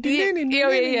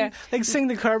yeah. like sing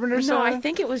the Carpenter No, song. I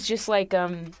think it was just like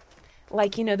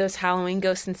you know those Halloween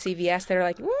ghosts in CVS that are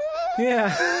like,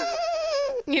 Yeah.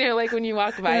 you know, like when you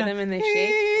walk by them and they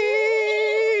shake.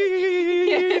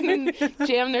 And then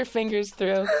jam their fingers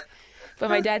through. But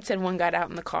my dad said one got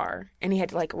out in the car and he had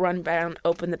to like run down,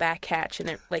 open the back hatch, and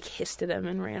it like hissed at him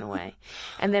and ran away.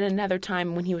 And then another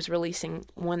time when he was releasing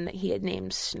one that he had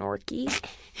named Snorky,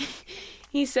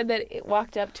 he said that it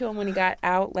walked up to him when he got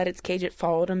out, let its cage, it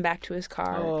followed him back to his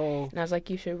car. Oh. And I was like,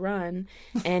 you should run.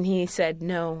 And he said,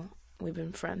 no, we've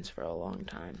been friends for a long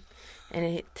time. And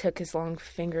it took his long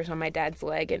fingers on my dad's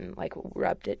leg and like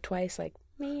rubbed it twice, like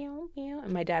meow, meow.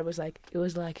 And my dad was like, it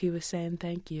was like he was saying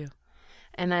thank you.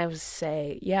 And I would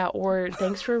say, yeah, or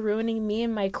thanks for ruining me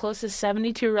and my closest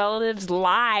 72 relatives'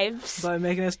 lives. By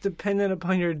making us dependent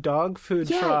upon your dog food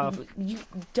trough.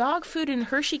 Dog food and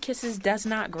Hershey Kisses does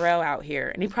not grow out here.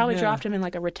 And he probably Yeah. dropped them in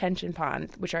like a retention pond,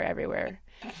 which are everywhere.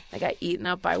 They got eaten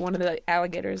up by one of the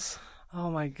alligators.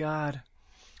 Oh my God.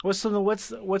 What's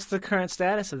the current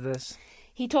status of this?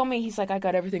 He told me, he's like, I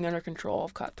got everything under control.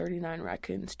 I've caught 39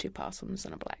 raccoons, 2 possums,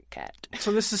 and a black cat.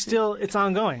 So this is still it's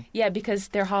ongoing. Yeah, because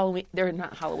they're Halloween. They're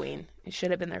not Halloween. It should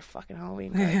have been their fucking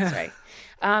Halloween cards,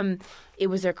 right? It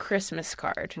was their Christmas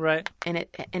card, Right. and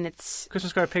it's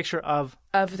Christmas card picture of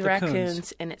the raccoons,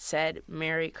 coons. and it said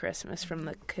 "Merry Christmas from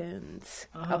the Coons,"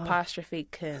 apostrophe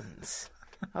Coons,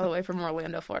 all the way from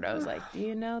Orlando, Florida. I was like, do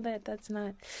you know that that's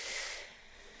not?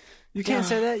 You can't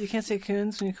say that? You can't say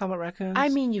coons when you call about raccoons? I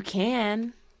mean, you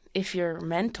can if you're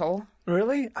mental.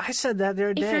 Really? I said that the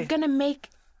other day. If you're gonna make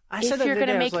I said that if you're the other going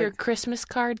to day. I was make your like, Christmas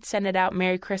card, send it out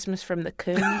Merry Christmas from the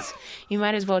Coons, you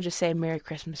might as well just say Merry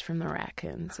Christmas from the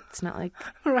Raccoons. It's not like...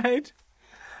 Right.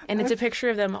 And it's a picture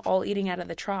of them all eating out of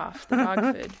the trough, the dog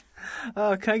food.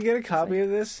 Oh, can I get a copy of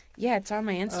this? Yeah, it's on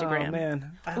my Instagram. Oh,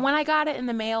 man. When I got it in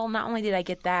the mail, not only did I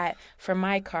get that, for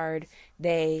my card,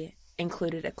 they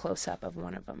included a close-up of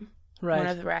one of them. Right. One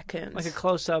of the raccoons. Like a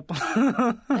close-up.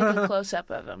 Like a close-up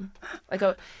of him.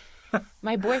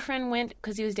 My boyfriend went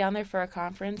because he was down there for a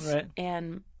conference, Right.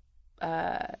 and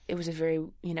it was a very,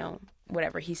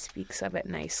 whatever, he speaks of it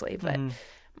nicely, but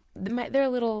They're a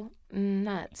little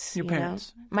nuts. Your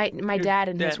parents. Know? My dad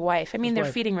and his wife. I mean, they're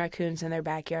wife. feeding raccoons in their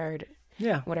backyard.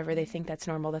 Yeah. Whatever they think that's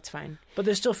normal, that's fine. But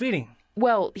they're still feeding.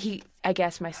 Well, I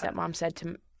guess my stepmom said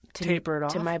to Taper it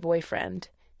off? to my boyfriend.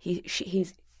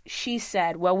 She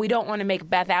said, "Well, we don't want to make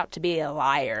Beth out to be a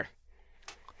liar."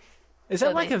 Is that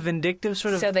So like they- a vindictive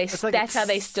sort of? So it's like that's how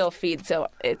they still feed. So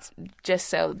it's just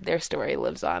so their story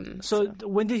lives on. So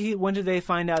when did they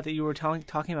find out that you were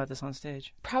talking about this on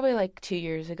stage? Probably like 2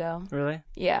 years ago. Really?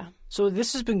 Yeah, So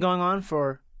this has been going on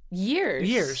for years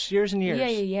and years.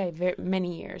 Yeah, very,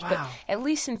 many years. Wow. But at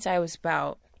least since I was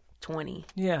about 20,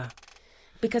 Yeah.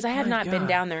 because I have My not been God.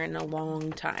 down there in a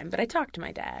long time. But I talked to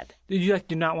my dad. Did you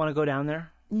do not want to go down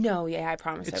there? No, yeah, I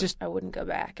promised It's just- I wouldn't go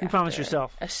back. You promised after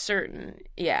yourself. a certain,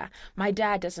 yeah. My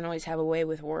dad doesn't always have a way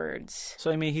with words.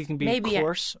 So I mean, he can be Maybe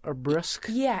coarse or brusque.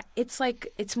 Yeah,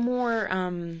 it's more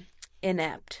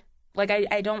inept. Like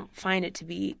I don't find it to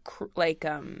be Cruel.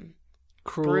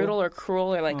 brutal or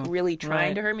cruel or like really trying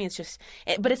right. to hurt me. It's just,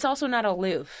 but it's also not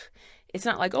aloof. It's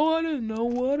not like, oh, I didn't know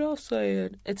what I'll say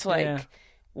it. It's like, Yeah.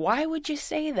 why would you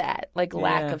say that? Like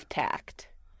lack Yeah. of tact.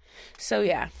 So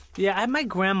yeah, Yeah, my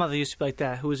grandmother used to be like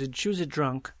that. She was a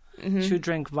drunk. Mm-hmm. She would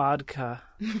drink vodka.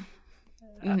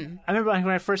 I remember when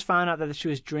I first found out that she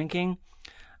was drinking,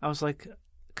 I was like,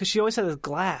 because she always had this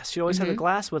glass. She always had Mm-hmm. a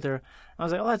glass with her. I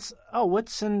was like,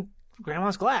 what's in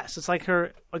Grandma's glass? It's like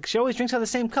she always drinks out of the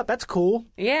same cup. That's cool.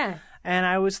 yeah. And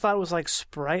I always thought it was like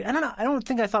Sprite. I don't know. I don't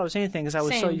think I thought it was anything because I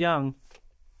was so Same. young.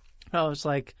 I was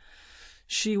like,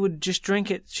 she would just drink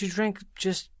it. She drank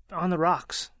just on the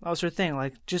rocks. That was her thing.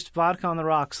 Like just vodka on the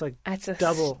rocks, like That's a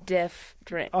double. stiff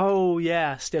drink. Oh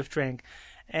yeah, stiff drink.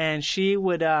 And she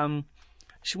would,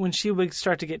 when she would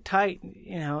start to get tight,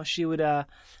 she would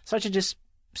start to just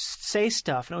say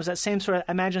stuff. And it was that same sort of.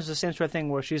 I imagine it's the same sort of thing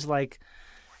where she's like,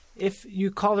 if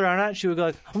you called her on it, she would go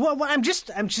like, "Well, I'm just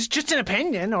an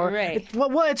opinion," or Right.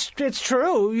 It's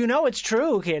true. It's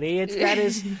true, Kitty.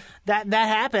 That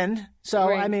happened. So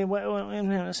Right. I mean,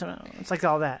 it's like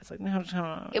all that. It's like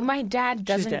My dad dead,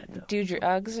 though. doesn't do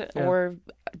drugs or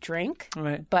drink.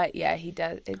 Right. But yeah, he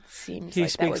does. It seems He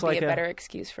like that would speaks be like a a- better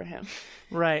excuse for him.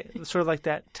 right, sort of like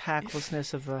that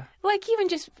tactlessness of Like even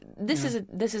just this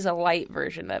is a light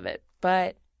version of it.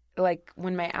 But like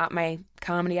when my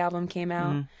comedy album came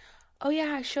out, Mm-hmm. oh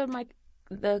yeah, I showed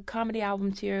the comedy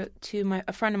album to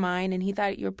a friend of mine, and he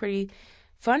thought you were pretty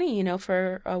funny,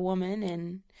 for a woman,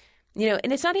 and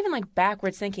and it's not even like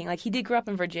backwards thinking. Like he did grow up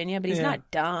in Virginia, but he's Yeah. not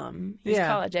dumb. He's Yeah.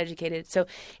 college educated, so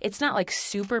it's not like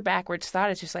super backwards thought.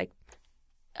 It's just like,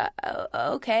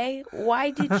 okay, why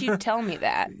did you tell me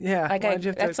that? Yeah, like why'd you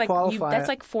have to that's like qualify that's it?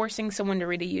 like forcing someone to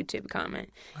read a YouTube comment.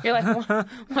 You're like,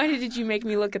 why did you make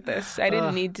me look at this? I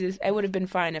didn't need to. I would have been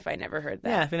fine if I never heard that.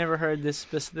 yeah. If you never heard this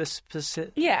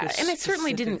specific, Yeah, and I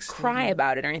certainly didn't cry statement.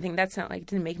 about it or anything. That's not like it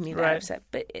didn't make me that Right. upset.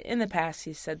 But in the past,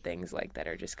 he's said things like that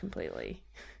are just completely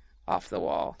off the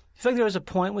wall. I feel like there was a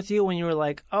point with you when you were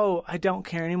like, "Oh, I don't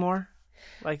care anymore."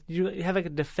 Like you have like a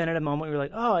definitive moment where you're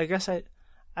like, "Oh, I guess I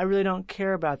really don't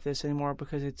care about this anymore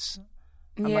because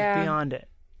I'm like beyond it."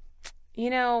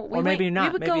 Or maybe not. We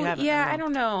would Maybe you go, haven't. yeah, I I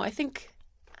don't don't know. I think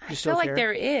I still feel like care?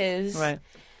 there is, Right.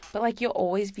 But like you'll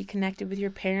always be connected with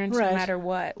your parents Right. no matter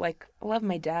what. Like I love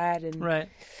my dad, and Right.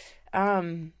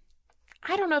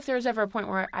 I don't know if there was ever a point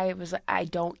where I was like, I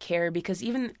don't care, because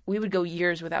even we would go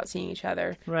years without seeing each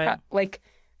other. Right. Like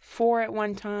 4 at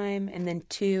one time, and then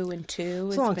 2 and 2.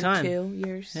 It's a long been time. 2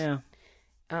 years. Yeah.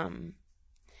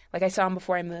 Like I saw him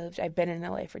before I moved. I've been in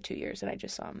LA for 2 years, and I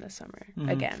just saw him this summer Mm-hmm.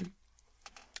 again.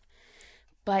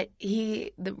 But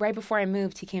right before I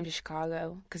moved, he came to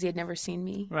Chicago because he had never seen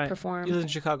me Right. perform. You lived in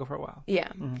Chicago for a while.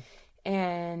 Yeah.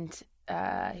 And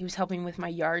he was helping with my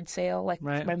yard sale, like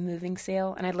Right. my moving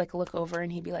sale. And I'd like look over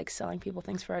and he'd be like selling people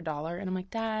things for $1. And I'm like,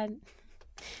 Dad,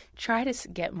 try to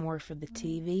get more for the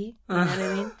TV. You know what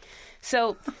I mean?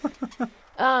 So,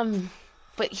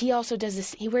 but he also does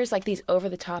this. He wears like these over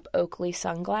the top Oakley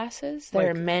sunglasses that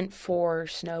are meant for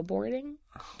snowboarding.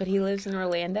 But he lives in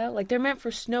Orlando. Like they're meant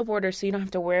for snowboarders, so you don't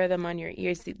have to wear them on your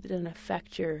ears. It doesn't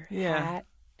affect your hat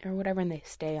or whatever, and they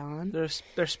stay on.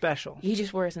 They're special. He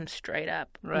just wears them straight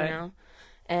up, Right.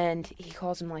 And he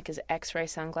calls them like his X-ray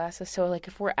sunglasses. So like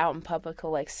if we're out in public,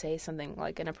 he'll like say something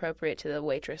like inappropriate to the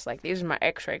waitress, like "These are my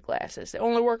X-ray glasses. They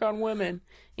only work on women,"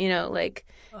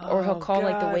 or he'll call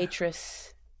like the God.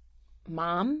 waitress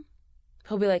mom.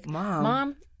 He'll be like,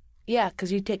 "Mom." Yeah,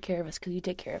 because you take care of us. Because you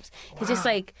take care of us. He's just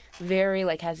like very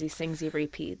like has these things he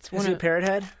repeats. Is he a parrot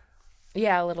head?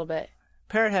 Yeah, a little bit.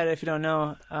 Parrot head, if you don't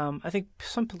know, I think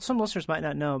some listeners might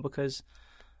not know because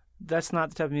that's not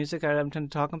the type of music I'm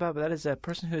tend to talk about, but that is a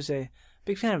person who's a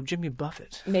big fan of Jimmy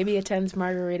Buffett. Maybe attends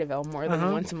Margaritaville more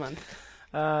than once a month.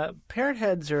 Parrot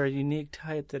heads are a unique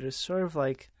type that is sort of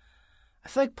like... I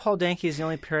feel like Paul Danke is the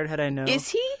only parrot head I know. Is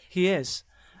he? He is.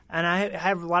 And I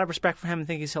have a lot of respect for him and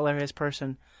think he's a hilarious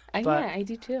person. But I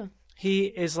do too. he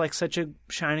is like such a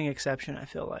shining exception, I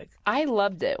feel like. I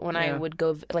loved it when I would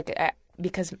go,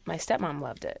 because my stepmom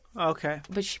loved it. Okay.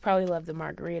 But she probably loved the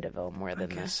Margaritaville more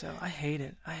than I guess this. so. I hate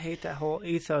it. I hate that whole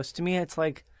ethos. To me, it's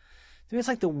like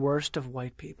the worst of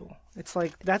white people. It's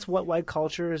like that's what white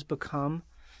culture has become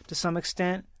to some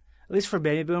extent, at least for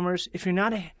baby boomers. If you're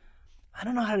not I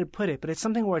don't know how to put it, but it's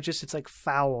something where it's like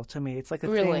foul to me. It's like a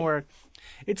thing where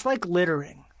it's like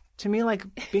littering. To me, like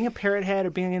being a parrot head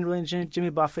or being into Jimmy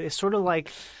Buffett is sort of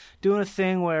like doing a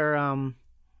thing where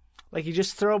like you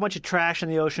just throw a bunch of trash in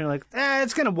the ocean, and you're like,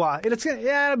 it's gonna wash.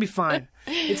 It'll be fine.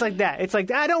 It's like that. It's like,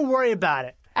 don't worry about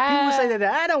it. People say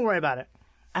that. Don't worry about it.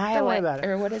 Don't worry about it.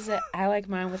 Or what is it? I like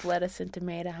mine with lettuce and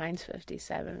tomato, Heinz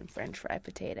 57, and French fry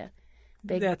potato.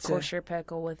 Big kosher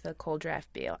pickle with a cold draft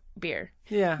beer.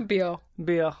 Yeah. Beer.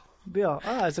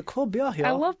 Ah, it's a cool beer here.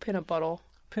 I love peanut butter.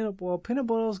 Peanut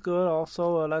butter is good.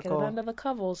 Also, Get it under the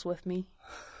covers with me.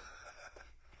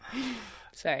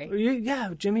 Sorry.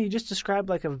 Jimmy, you just described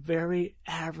like a very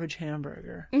average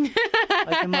hamburger.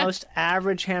 Like the most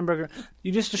average hamburger.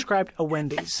 You just described a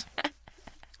Wendy's.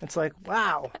 It's like,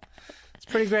 wow. It's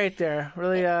pretty great there.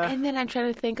 Really. And then I'm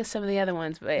trying to think of some of the other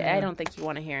ones, but I don't think you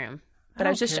want to hear him. But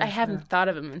I haven't thought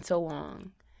of him in so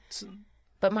long.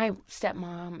 But my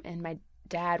stepmom and my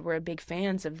dad were big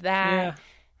fans of that. Yeah.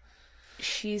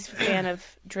 She's a fan of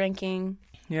drinking.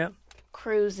 Yep.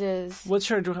 Cruises. What's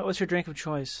her drink of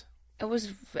choice? It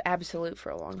was Absolute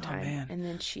for a long time. Oh, man. And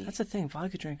then she... That's the thing,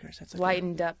 vodka drinkers. That's like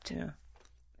lightened up to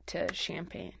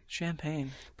champagne.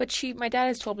 Champagne. But my dad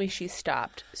has told me she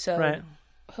stopped. So right.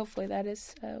 Hopefully that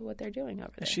is what they're doing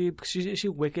over there. Is she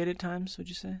wicked at times, would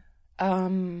you say?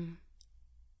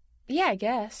 Yeah, I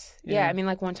guess. Yeah, I mean,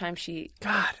 like one time she...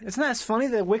 God, isn't that funny?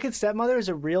 The wicked stepmother is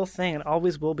a real thing. It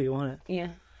always will be, won't it? Yeah.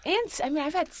 And, I mean, I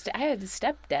had a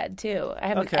stepdad, too. I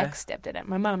have an ex-stepdad.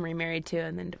 My mom remarried, too,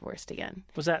 and then divorced again.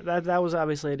 Was that was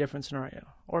obviously a different scenario.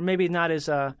 Or maybe not as,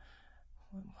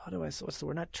 what's the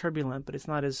word? Not turbulent, but it's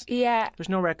not as... Yeah. There's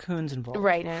no raccoons involved.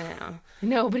 Right,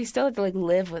 no, but he still had to, like,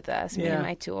 live with us, me and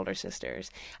my two older sisters.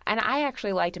 And I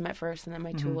actually liked him at first, and then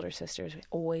my two older sisters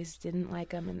always didn't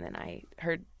like him, and then I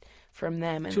heard from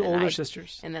them. And two older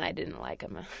sisters. And then I didn't like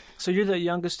him. So you're the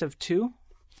youngest of two?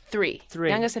 Three.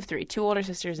 Youngest of three. Two older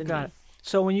sisters and me. Got it.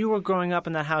 So when you were growing up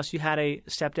in that house, you had a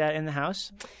stepdad in the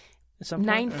house? At some point,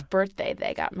 ninth birthday.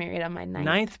 They got married on my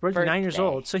ninth birthday. 9 years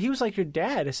old. So he was like your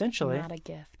dad, essentially. Not a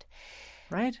gift.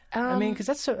 Right? I mean, because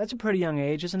that's a pretty young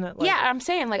age, isn't it? Like, yeah, I'm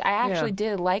saying, like, I actually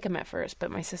did like him at first,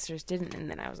 but my sisters didn't. And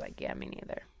then I was like, yeah, me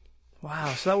neither.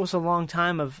 Wow. So that was a long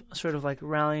time of sort of like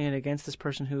rallying against this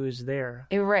person who is there.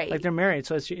 Right. Like they're married,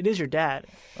 so it is your dad,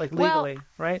 like legally,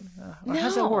 right? No. How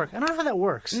does that work? I don't know how that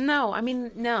works. No, I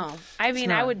mean, no. I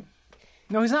mean, I would...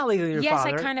 No, he's not legally your father.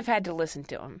 Yes, I kind of had to listen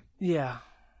to him. Yeah.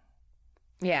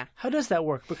 Yeah. How does that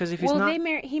work? Because if he's not...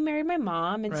 he married my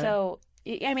mom, and right. so,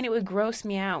 I mean, it would gross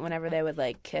me out whenever they would,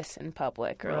 like, kiss in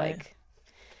public or, right. like,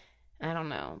 I don't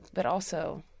know. But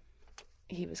also,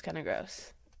 he was kind of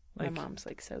gross. My mom's,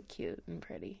 like, so cute and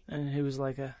pretty. And he was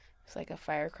like a... It's like a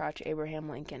fire crotch Abraham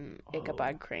Lincoln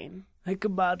Ichabod Crane.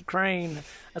 Ichabod Crane.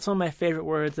 That's one of my favorite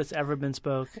words that's ever been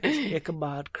spoke. It's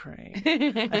Ichabod Crane.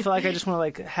 I feel like I just want to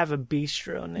like have a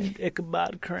bistro named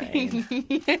Ichabod Crane.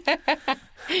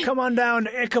 Come on down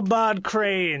to Ichabod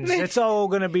Cranes. It's all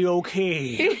going to be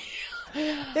okay.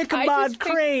 Ichabod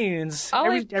Cranes.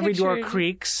 Every door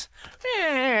creaks.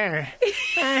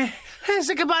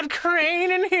 Is Ichabod Crane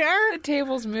in here? The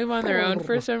tables move on their own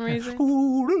for some reason.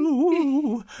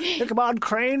 Ooh, Ichabod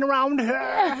Crane around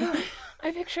here.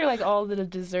 I picture like all the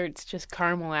desserts, just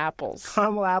caramel apples.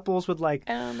 Caramel apples with like,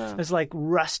 I don't know. There's like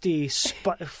rusty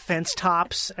fence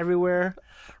tops everywhere.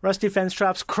 Rusty fence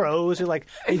tops, crows who like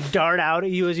they dart out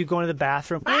at you as you go into the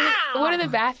bathroom. What do the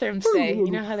bathrooms say? You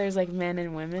know how there's like men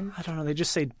and women? I don't know. They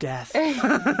just say death.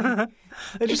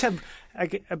 They just have, I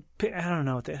don't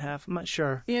know what they have. I'm not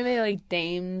sure. You know, they like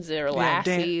dames or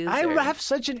lassies. I have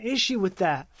such an issue with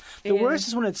that. The worst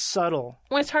is when it's subtle.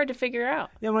 When it's hard to figure out.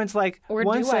 Yeah, when it's like, or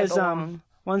one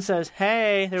says,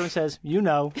 hey, the other one says, you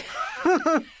know.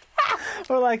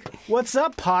 Or like, what's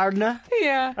up, partner?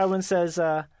 Yeah. Other one says,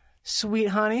 sweet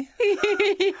honey.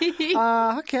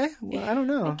 Okay. Well, I don't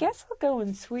know. I guess I'll go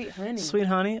with sweet honey. Sweet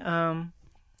honey.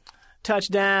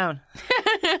 Touchdown.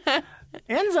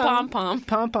 End zone. Pom-pom.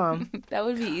 Pom-pom. That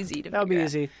would be easy to That would be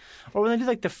easy. Or when they do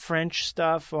like the French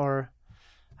stuff or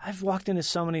I've walked into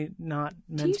so many not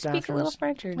men's Do you speak bathrooms. a little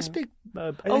French or no? I speak.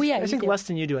 yeah, I you think do. less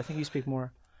than you do. I think you speak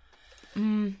more.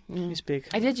 You speak.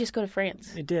 I did just go to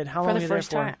France You did. How for long the were you there first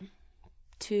for? time.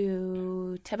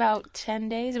 To about 10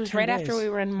 days. It was 10 right days. after we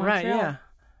were in Montreal. Right, yeah.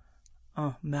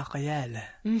 Oh, Montréal.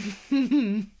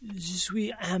 Je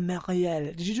suis à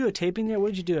Montréal. Did you do a taping there? What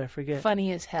did you do? I forget.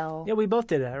 Funny as hell. Yeah, we both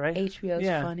did that, right? HBO's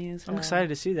yeah. funny as hell. I'm excited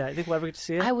to see that. I think we'll ever get to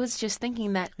see it. I was just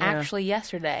thinking that Yeah. actually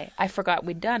yesterday. I forgot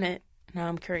we'd done it. Now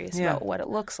I'm curious Yeah. about what it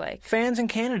looks like. Fans in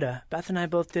Canada. Beth and I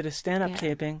both did a stand-up Yeah.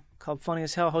 taping called Funny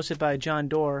as Hell, hosted by John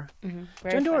Doerr. Very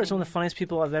John Doerr is funny. one of the funniest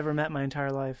people I've ever met in my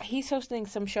entire life. He's hosting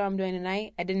some show I'm doing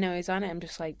tonight. I didn't know he was on it. I'm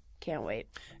just like, can't wait.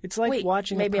 It's like Wait,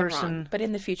 watching maybe a I'm person. wrong. But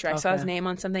in the future, I saw his Okay. name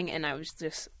on something, and I was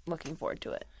just looking forward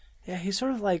to it. Yeah, he's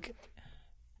sort of like,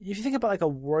 if you think about like a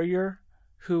warrior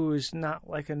who is not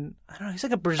like an, I don't know, he's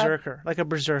like a berserker, You know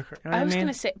what I was mean?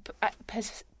 going to say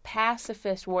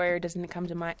pacifist warrior doesn't come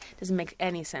to mind. Doesn't make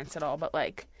any sense at all. But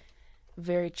like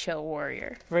very chill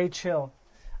warrior. Very chill.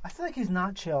 I feel like he's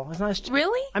not chill. He's not as chill.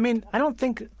 Really? I mean, I don't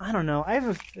know. I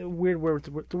have a weird word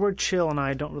with the word chill and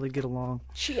I don't really get along.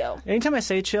 Chill. Anytime I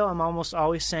say chill, I'm almost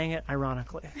always saying it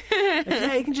ironically. Like,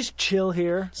 yeah, you can just chill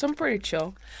here. So I'm pretty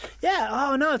chill. Yeah,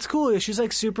 oh no, it's cool. She's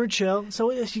like super chill. So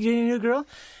is she getting a new girl?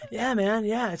 Yeah, man,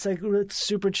 yeah. It's like it's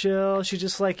super chill. She's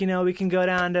just like, we can go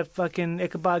down to fucking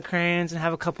Ichabod Cranes and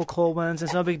have a couple cold ones.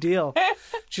 It's no big deal.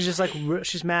 She's just like,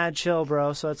 she's mad chill,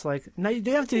 bro. So it's like, no,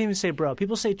 they have to even say bro.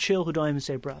 People say chill who don't even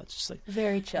say bro. It's just like,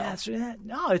 Very chill.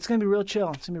 no, it's going to be real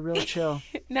chill. It's going to be real chill.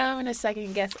 Now I'm in a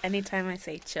second guess anytime I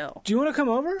say chill. Do you want to come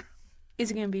over?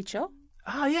 Is it going to be chill?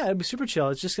 Oh, yeah, it'd be super chill.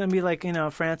 It's just going to be like,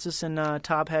 Francis and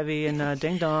Top Heavy and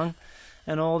Ding Dong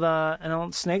and old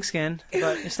Snakeskin.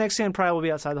 But Snakeskin probably will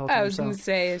be outside the whole time. I was going to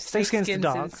say if Snakeskin's the Snakeskin's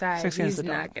dog. inside, Snakeskin's he's the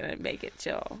dog. not going to make it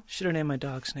chill. Should have named my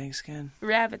dog Snakeskin.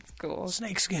 Rabbit's cool.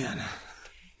 Snakeskin.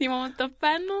 You want the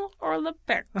fennel or the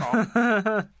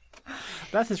pickle?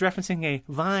 Beth is referencing a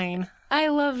vine. I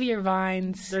love your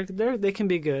vines. They can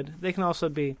be good. They can also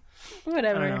be, I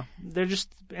Whatever. don't know. They're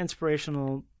just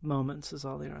inspirational moments is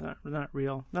all they are. They're not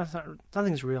real.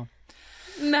 Nothing's real.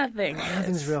 Nothing.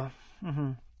 Nothing's is. real.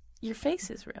 Your face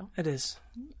is real. It is.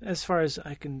 As far as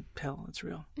I can tell, it's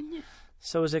real.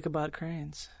 So is Ichabod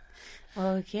Cranes.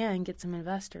 Well, we can get some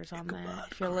investors on that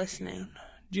if you're listening.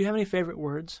 Do you have any favorite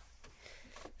words?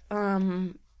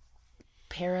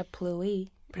 Parapluie.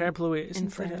 Parapluie. In Isn't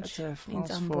French. That's Means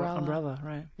for umbrella. umbrella,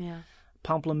 right? Yeah.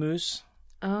 Pamplemousse.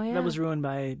 Oh yeah. That was ruined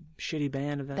by a shitty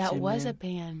band of that That same was a name.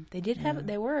 band. They did have.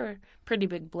 They were a pretty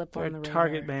big blip They're on the a radar.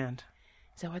 Target band.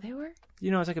 Is that where they were?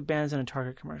 It's like a band's in a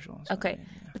Target commercial. So, Okay,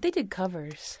 but they did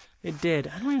covers. It did.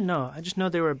 I don't even know. I just know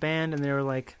they were a band and they were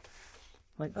like,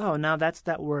 oh, now that's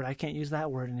that word. I can't use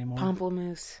that word anymore.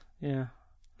 Pamplemousse. Yeah.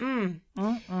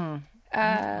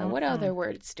 What other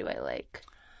words do I like?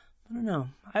 I don't know.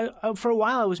 I for a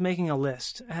while I was making a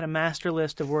list. I had a master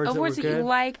list of words Of that words were that good. you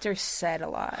liked or said a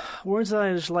lot. Words that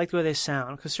I just liked the way they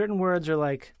sound. Because certain words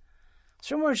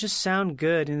just sound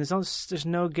good and there's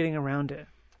no getting around it.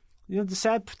 The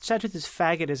sad truth is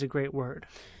faggot is a great word.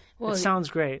 Well, it sounds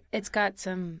great. It's got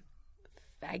some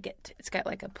faggot. It's got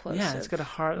like a plosive. Yeah, it's got a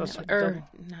hard. Not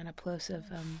a plosive.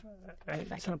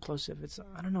 It's not a plosive.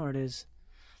 I don't know what it is.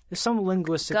 There's some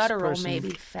linguistics Guttural, person. maybe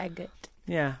faggot.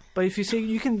 Yeah, but if you say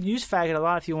you can use faggot a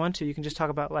lot if you want to. You can just talk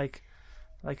about like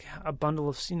a bundle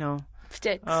of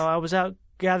Sticks. Oh, I was out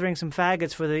gathering some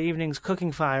faggots for the evening's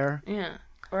cooking fire. Yeah.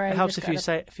 Or It helps if you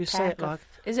say it like.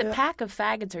 Is it pack of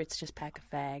faggots or it's just pack of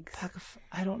fags?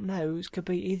 I don't know. It could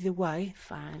be either way.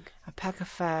 Fag. A pack of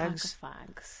Pack fags. of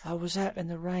fags. I was out in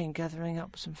the rain gathering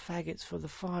up some faggots for the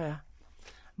fire.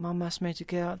 Mum asked me to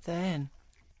get out there and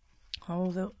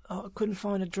I couldn't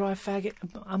find a dry faggot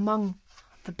among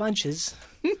the bunches.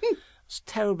 It was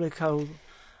terribly cold.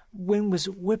 Wind was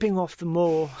whipping off the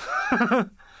moor.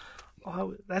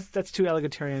 That's too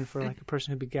egalitarian for like a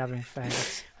person who'd be gathering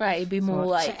faggots. Right, it'd be more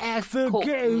like I forget.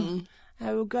 Courtney. I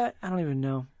don't even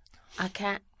know. I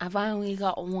can't. I've only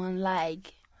got one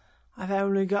leg. I've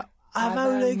only got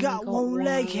one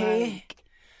leg here.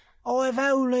 I've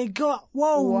only got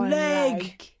one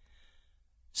leg.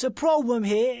 The problem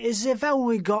here is I've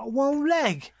only got one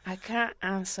leg. I can't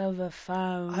answer the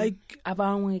phone. I I've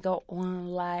only got one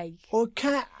leg.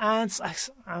 can't answer.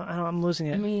 I'm losing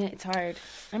it. I mean, it's hard.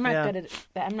 I'm not Yeah. good at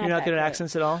that. I'm not. You're not that good at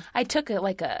accents at all? I took it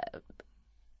like a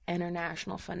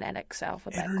international phonetics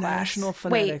alphabet International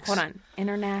class. Wait, phonetics. hold on.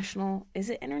 International. Is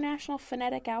it international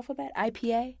phonetic alphabet?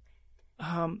 IPA.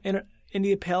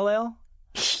 India Pale Ale?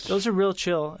 Those are real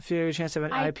chill if you have a chance to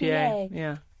have an IPA. IPA.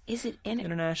 Yeah. Is it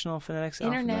International Phonetics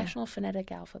Alphabet. international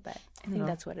phonetic alphabet? I think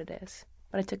that's what it is.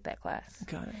 But I took that class.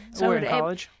 Got it. So I We're in would-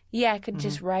 college? Yeah, I could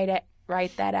just write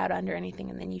write that out under anything,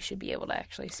 and then you should be able to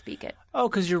actually speak it. Oh,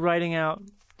 because you're writing out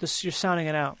this. You're sounding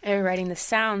it out. You're writing the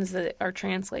sounds that are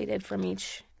translated from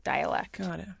each dialect.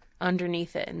 Got it.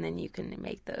 Underneath it, and then you can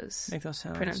make those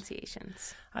sounds.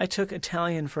 pronunciations. I took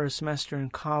Italian for a semester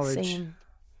in college. Same.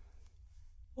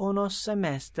 Uno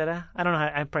semestre. I don't know.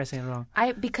 I'm probably saying it wrong.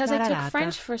 Because I took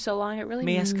French for so long, it really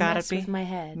messed with my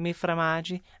head. Mi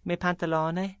formaggi, mi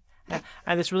pantalone. I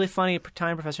had this really funny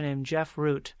Italian professor named Jeff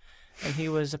Root, and he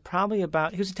was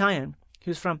he was Italian. He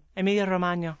was from Emilia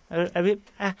Romagna.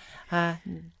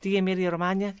 Di Emilia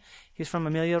Romagna. He's from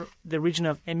the region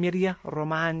of Emilia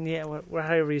Romagna, or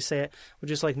however you say it,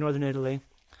 which is like northern Italy.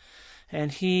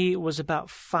 And he was about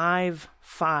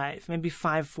 5'5", maybe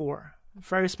 5'4",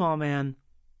 very small man.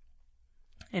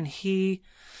 And he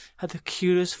had the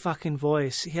cutest fucking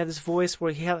voice. He had this voice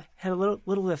where he had a little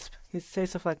lisp. He'd say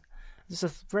stuff like, just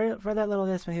a very that little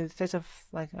lisp, and he would say stuff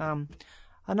like, Clint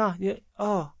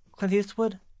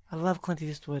Eastwood. I love Clint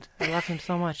Eastwood. I love him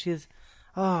so much.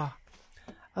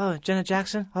 Janet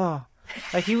Jackson.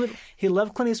 Like he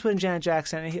loved Clint Eastwood and Janet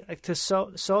Jackson, and he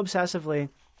so obsessively.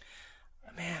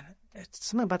 Man,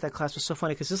 something about that class was so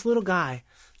funny because this little guy,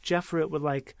 Jeff Root, would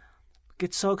like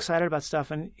get so excited about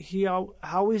stuff, and he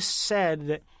always said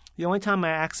that the only time my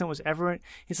accent was ever,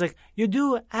 he's like, you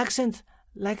do accent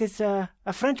like it's a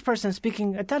French person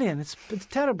speaking Italian. It's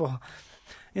terrible.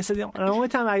 And so the only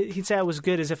time he'd say I was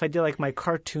good is if I did like my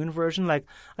cartoon version, like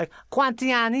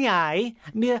quanti anni hai,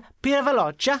 mia pier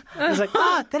veloce. I was like,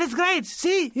 that is great.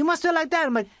 See, you must do it like that.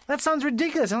 I'm like, that sounds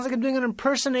ridiculous. Sounds like I'm doing an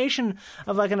impersonation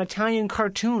of like an Italian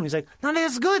cartoon. He's like, no,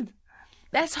 that's good.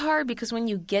 That's hard because when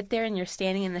you get there and you're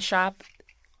standing in the shop,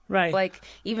 right? Like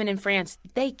even in France,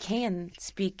 they can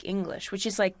speak English, which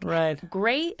is like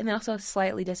great and also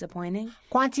slightly disappointing.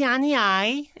 Quanti anni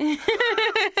hai?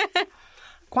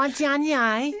 Quanti anni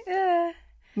hai?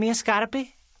 Mie scarpe?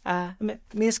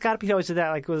 Mie scarpe. He always did that,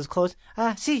 like with his clothes.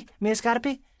 Sì, mie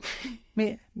scarpe.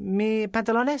 Mi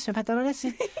pantalones? Mi pantalones?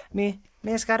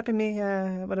 Mie scarpe?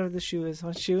 Whatever the shoe is.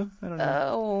 What shoe? I don't know.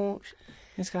 Oh.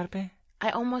 Mie scarpe? I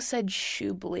almost said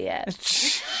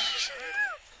shoebliette.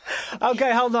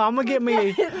 Okay, hold on. I'm going to get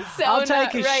me. I'll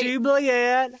take a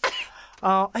shoebliette.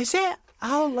 I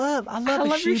love a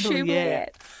shoebliette.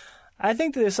 I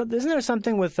think isn't there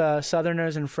something with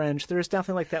Southerners and French? There's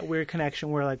definitely like that weird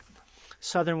connection where like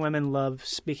Southern women love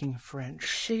speaking French.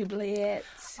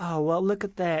 Shoebliettes. Oh, well, look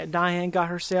at that. Diane got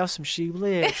herself some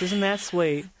shoebliettes. Isn't that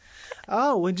sweet?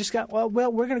 Oh, we just got, well,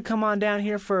 we're going to come on down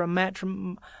here for a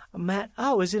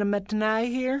is it a matinee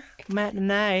here?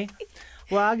 Matinee.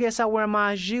 Well, I guess I'll wear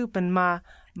my jupe and my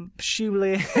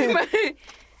shoebliettes.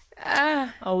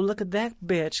 Oh, look at that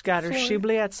bitch. Got her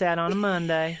shoebliettes out on a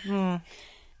Monday.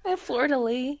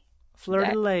 Fleur-de-lis.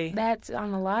 Fleur-de-lis. That's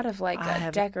on a lot of like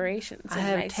decorations. I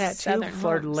have nice a tattoo Southern of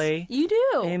fleur-de-lis. You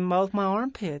do? In both my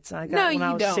armpits. I got when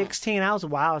I was 16. I was a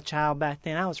wild child back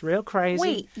then. I was real crazy.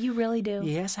 Wait, you really do?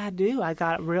 Yes, I do. I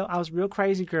was a real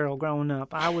crazy girl growing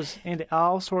up. I was into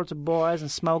all sorts of boys and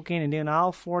smoking and doing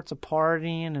all sorts of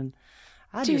partying, and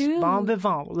I just bon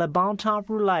vivant, le bon temps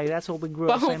roulé. That's what we grew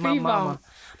up saying.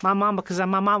 My mama, because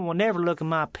my mama will never look at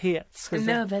my pits.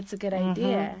 No, that's a good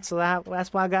idea. So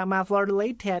that's why I got my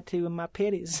fleur-de-lis tattoo in my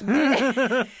pitties.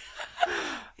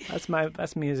 That's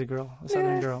me as a girl, a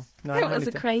Southern girl. No, that was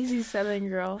a crazy Southern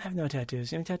girl. I have no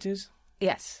tattoos. You have any tattoos?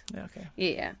 Yes. Yeah, okay.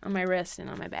 Yeah, on my wrist and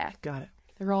on my back. Got it.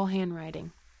 They're all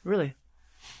handwriting. Really?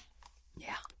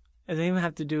 Yeah. Do they even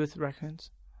have to do with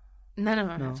raccoons? None of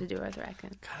them have to do with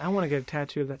raccoon. God, I want to get a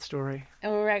tattoo of that story.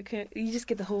 Oh, raccoon! You just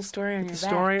get the whole story on your back. The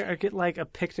story, or get like a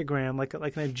pictogram, like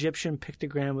an Egyptian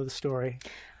pictogram of the story.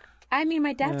 I mean,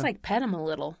 my dad's like pet him a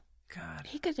little. God,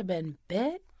 he could have been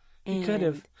bit. He could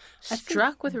have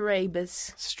struck with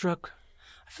rabies. Struck.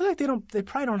 I feel like they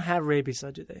probably don't have rabies,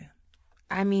 though, do they?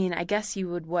 I mean, I guess you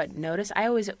would notice. I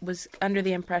always was under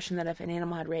the impression that if an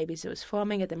animal had rabies, it was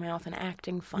foaming at the mouth and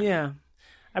acting funny. Yeah.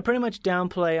 I pretty much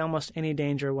downplay almost any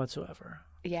danger whatsoever.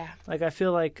 Yeah. Like, I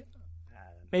feel like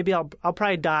maybe I'll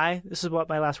probably die. This is what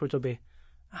my last words will be.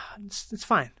 It's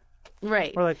fine.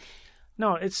 Right. Or like,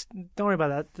 no, don't worry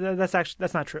about that.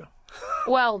 That's not true.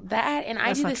 Well, that, and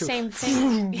I do the same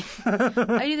thing.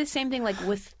 I do the same thing like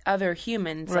with other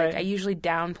humans. Right. Like I usually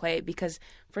downplay it because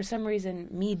for some reason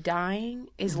me dying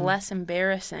is less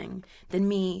embarrassing than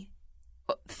me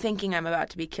thinking I'm about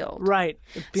to be killed. Right.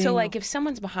 So like if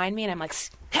someone's behind me and I'm like,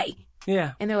 hey.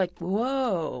 Yeah. And they're like,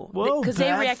 whoa. Whoa, because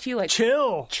they react to you like,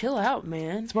 chill out,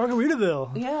 man. It's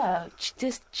Margaritaville. Yeah.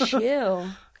 Just chill.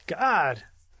 God.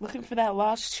 Looking for that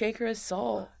lost shaker of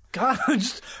soul. God,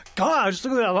 just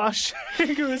look at that lost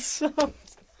shaker of soul.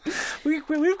 We've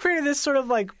created this sort of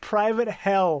like private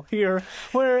hell here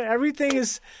where everything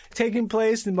is taking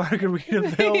place in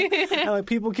Margaritaville and like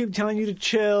people keep telling you to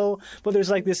chill, but there's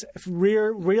like this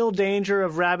real danger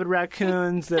of rabid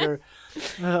raccoons that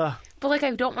are... But like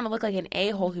I don't want to look like an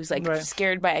a-hole who's like Right.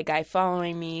 scared by a guy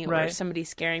following me or Right. somebody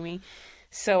scaring me.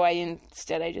 So I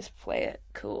just play it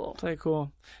cool. Play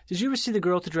cool. Did you ever see The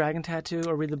Girl with the Dragon Tattoo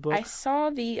or read the book? I saw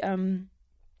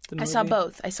I saw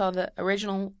both. I saw the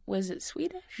original. Was it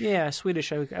Swedish? Yeah,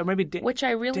 Swedish. Or maybe Which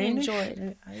I really Danish?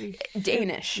 enjoyed. I-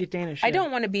 Danish. Yeah, Danish, I yeah.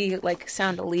 don't want to be like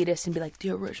sound elitist and be like the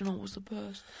original was the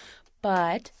best,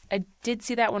 but I did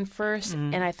see that one first,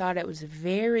 Mm-hmm. and I thought it was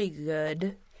very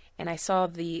good. And I saw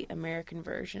the American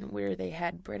version where they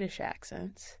had British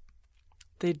accents.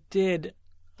 They did.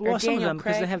 Well, some of Daniel them,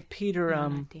 because they Craig. have Peter, No, not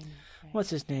Daniel Craig. what's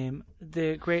his name?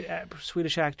 The great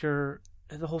Swedish actor,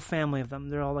 the whole family of them.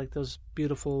 They're all like those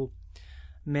beautiful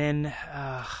men.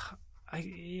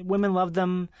 Women love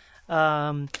them.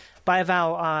 By a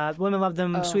vow, women love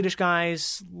them. Swedish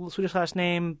guys, Swedish last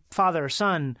name, father,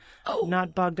 son.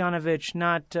 Not Bogdanovich,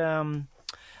 not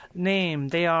name.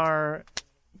 They are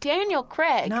Daniel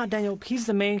Craig. not Daniel. He's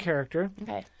the main character.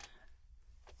 Okay.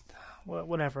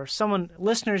 Whatever.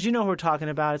 Listeners, you know who we're talking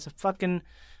about. It's a fucking,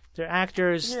 they're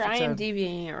actors. You're It's a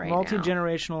IMDbing it right now.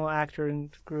 multi-generational actor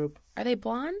group. Are they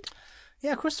blonde?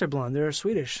 Yeah, of course they're blonde. They're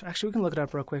Swedish. Actually, we can look it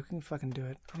up real quick. We can fucking do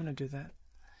it. I'm going to do that.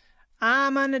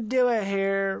 I'm going to do it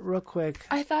here real quick.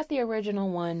 I thought the original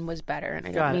one was better, and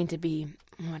I Got don't it. mean to be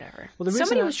whatever. Well, the reason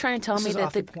Somebody I- was trying to tell this me is that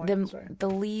off the point, sorry. the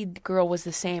lead girl was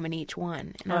the same in each one,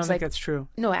 and I I don't was think like, that's true.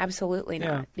 no, absolutely not,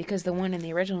 Yeah. because the one in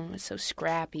the original one was so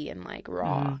scrappy and like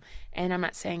raw. Mm-hmm. And I'm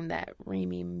not saying that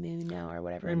Remy Muno or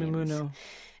whatever. her Remy name is. Muno.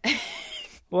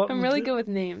 Well, I'm really good with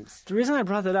names. The reason I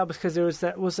brought that up is because there was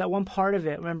that one part of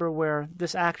it, remember, where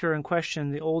this actor in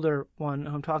question, the older one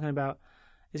who I'm talking about,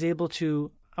 is able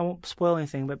to, I won't spoil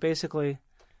anything, but basically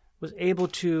was able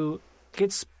to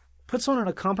put someone in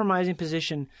a compromising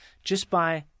position just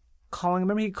by calling.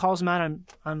 Remember, he calls him out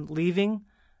on leaving.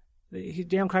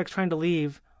 Daniel Craig's trying to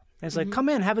leave. And it's like, come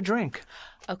in, have a drink.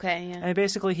 Okay, yeah. And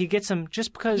basically he gets him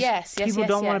just because Yes, people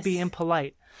don't want to be yes.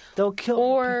 impolite. They'll kill.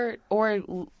 Or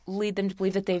lead them to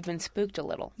believe that they've been spooked a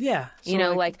little. Yeah. So You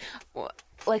know, like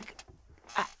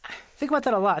think about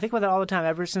that a lot. I think about that all the time.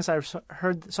 Ever since I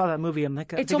saw that movie, I'm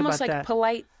like, it's think almost about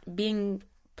like that. being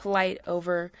polite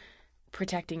over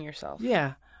protecting yourself.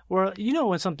 Yeah. Or you know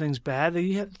when something's bad,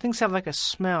 things have like a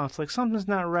smell. It's like something's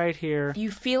not right here. You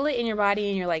feel it in your body,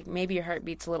 and you're like, maybe your heart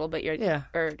beats a little bit, Yeah.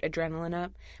 or adrenaline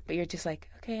up, but you're just like,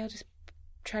 okay, I'll just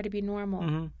try to be normal.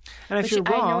 Mm-hmm. And if Which you're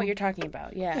wrong, I know what you're talking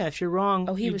about. Yeah. yeah, if you're wrong,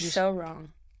 Oh, he you was just- so wrong.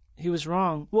 He was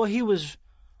wrong. Well, he was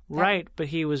right, but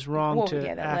he was wrong Well, to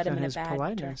yeah, that act led him on in a his bad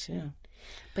politeness. direction. Yeah.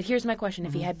 But here's my question: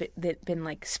 If he had been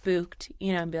like spooked,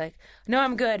 you know, and be like, "No,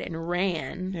 I'm good," and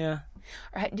ran. Yeah.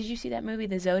 Or, did you see that movie,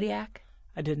 The Zodiac?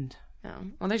 I didn't. No.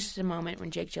 Well, there's just a moment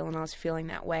when Jake Gyllenhaal's feeling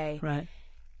that way, Right.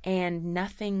 and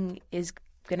nothing is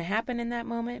going to happen in that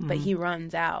moment, but he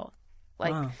runs out,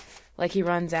 Wow. like he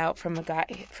runs out from a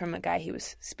guy he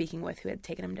was speaking with who had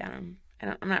taken him down.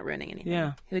 I'm not ruining anything.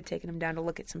 Yeah. Who had taken him down to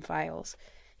look at some files,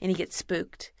 and he gets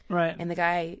spooked, Right. and the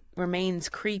guy remains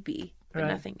creepy, but Right.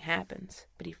 nothing happens.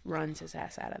 But he runs his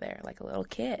ass out of there like a little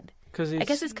kid. Because I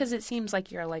guess it's because it seems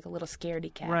like you're like a little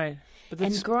scaredy cat. right. But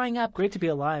And it's growing up, great to be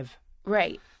alive.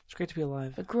 right? It's great to be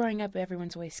alive. But growing up,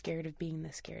 everyone's always scared of being the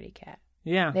scaredy cat.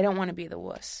 Yeah. They don't want to be the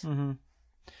wuss. I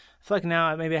feel like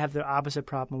now maybe I have the opposite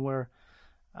problem where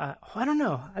I don't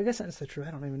know. I guess that's the truth.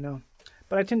 I don't even know.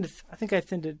 But I tend to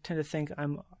think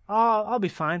I'll be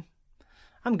fine.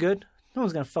 I'm good. No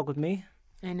one's gonna fuck with me.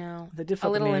 I know. They did A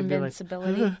fuck with little me, I'd be like,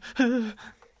 invincibility.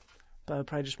 But I'd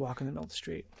probably just walk in the middle of the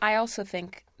street. I also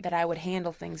think that I would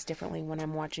handle things differently when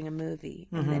I'm watching a movie.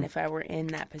 And then if I were in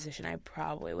that position, I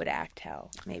probably would act how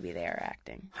maybe they are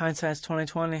acting. Hindsight's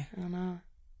 20/20. I don't know.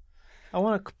 I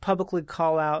want to publicly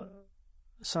call out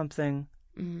something.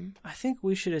 Mm-hmm. I think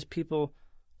we should, as people,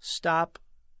 stop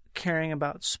caring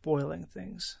about spoiling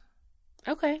things.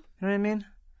 Okay. You know what I mean?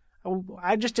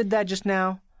 I just did that just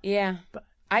now. Yeah.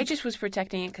 I just was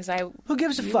protecting it because Who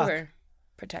gives a you fuck? were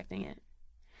protecting it.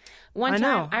 One I time,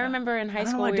 know. I remember in I high don't know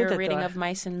school why I we did were that, reading though. of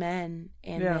Mice and Men,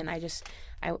 and Yeah. then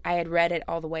I had read it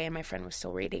all the way, and my friend was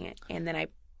still reading it, and then I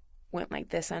went like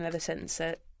this under the sentence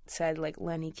that said like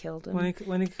Lenny killed him, When he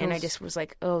and I kills- just was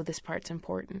like, oh, this part's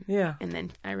important, Yeah. and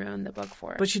then I ruined the book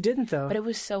for her. But she didn't, though. But it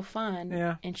was so fun,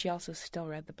 Yeah. and she also still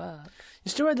read the book. You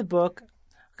still read the book,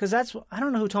 because I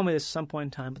don't know who told me this at some point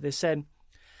in time, but they said,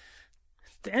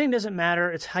 the ending doesn't matter,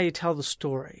 it's how you tell the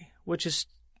story,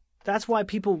 that's why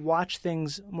people watch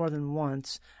things more than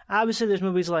once. Obviously, there's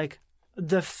movies like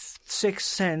the Sixth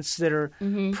Sense that are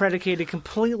predicated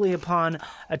completely upon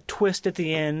a twist at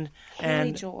the end. Haley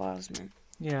And Joel Osment.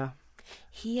 yeah,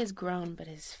 He has grown, but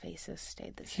his face has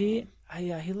stayed the same.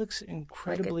 he looks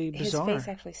incredibly His bizarre. face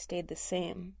actually stayed the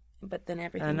same, but then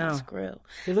everything know. else grew.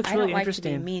 He looks I really don't like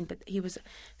interesting. to be mean, but he was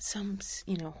some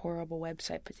horrible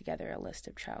website put together a list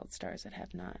of child stars that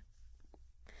have not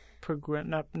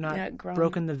not grown,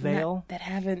 broken the veil, that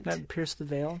haven't not pierced the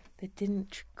veil. that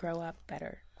didn't grow up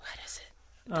better. What is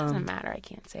it? It doesn't matter. I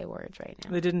can't say words right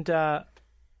now. They didn't.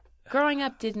 Growing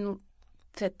up didn't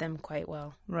fit them quite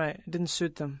well. Right, it didn't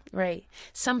suit them. Right.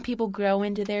 Some people grow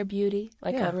into their beauty,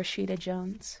 like Yeah. Rashida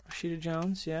Jones. Rashida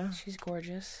Jones, yeah. She's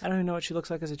gorgeous. I don't even know what she looks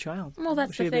like as a child. Well, that's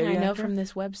Was she the a thing baby I know actor? from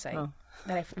this website Oh.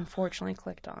 that I unfortunately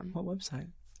clicked on. What website?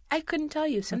 I couldn't tell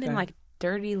you. Something Okay. like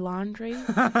Dirty Laundry.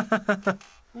 I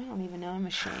don't even know. I'm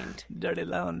ashamed. Dirty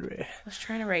Laundry. I was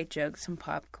trying to write jokes, some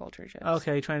pop culture jokes.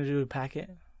 Okay, you trying to do a packet?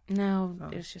 No,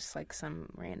 it was just like some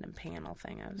random panel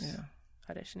thing I was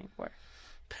Yeah. auditioning for.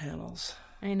 Panels.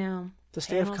 I know. The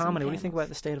state of Panels and comedy. What do you think panels. about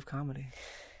the state of comedy?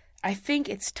 I think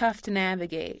it's tough to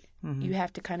navigate. Mm-hmm. You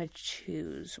have to kind of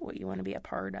choose what you want to be a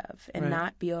part of and Right.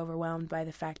 not be overwhelmed by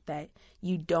the fact that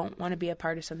you don't want to be a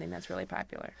part of something that's really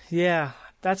popular. Yeah,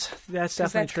 that's 'Cause definitely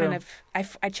that's true. kind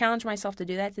of I challenge myself to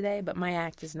do that today, but my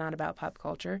act is not about pop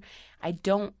culture. I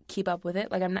don't keep up with it.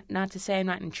 Like I'm not to say I'm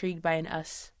not intrigued by an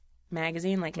Us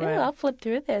magazine. Like, Right. oh, I'll flip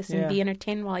through this and Yeah. be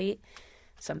entertained while I eat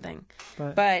something.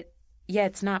 But- But yeah,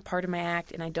 it's not part of my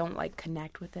act, and I don't like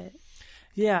connect with it.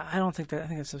 Yeah, I don't think that. I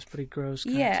think that's just pretty gross.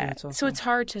 Kind Yeah, of too. so it's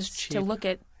hard to cheap. to look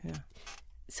at Yeah.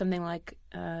 something like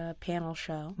a panel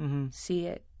show, see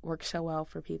it work so well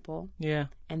for people, Yeah,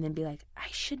 and then be like, I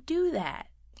should do that.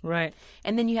 right.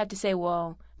 And then you have to say,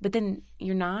 well, but then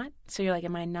you're not. So you're like,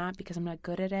 am I not because I'm not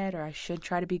good at it, or I should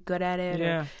try to be good at it?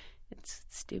 Yeah. Or, it's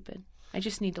stupid. I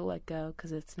just need to let go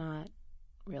because it's not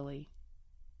really.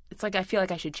 It's like I feel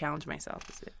like I should challenge myself,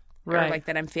 Right. or like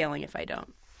that I'm failing if I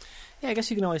don't. Yeah, I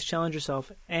guess you can always challenge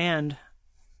yourself and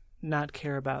not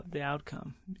care about the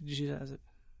outcome. You just use it as a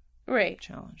Right.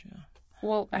 challenge. Yeah.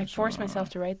 Well, I force myself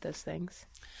to write those things.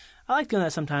 I like doing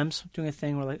that sometimes. Doing a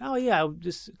thing where like, oh yeah,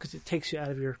 just because it takes you out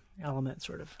of your element,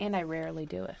 sort of. And I rarely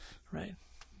do it. Right.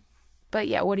 But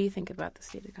yeah, what do you think about the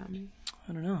state of comedy?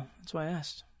 I don't know. That's why I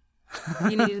asked.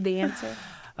 You needed the answer?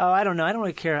 Oh, I don't know. I don't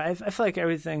really care. I feel like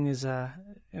everything is. I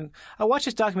watched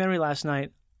this documentary last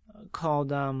night called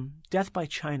 "Death by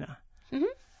China,"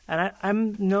 and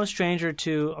I'm no stranger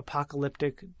to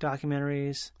apocalyptic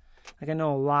documentaries. Like I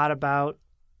know a lot about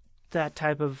that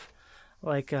type of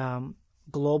like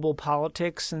global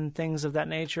politics and things of that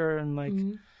nature, and like.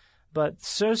 But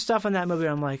there's stuff in that movie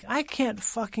I'm like, I can't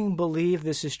fucking believe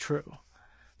this is true.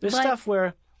 There's Like- stuff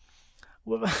where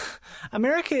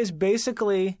America is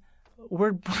basically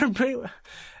we're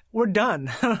done.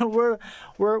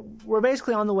 we're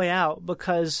basically on the way out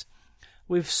because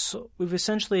we've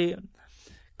essentially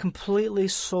completely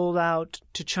sold out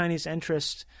to Chinese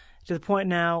interests to the point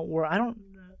now where I don't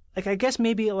like. I guess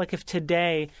maybe like if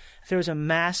today if there was a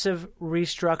massive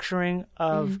restructuring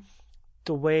of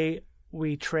the way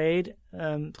we trade,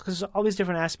 because there's all these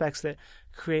different aspects that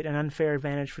create an unfair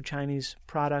advantage for Chinese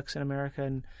products in America,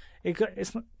 and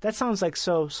that sounds like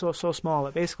so small.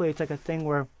 But basically, it's like a thing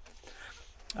where,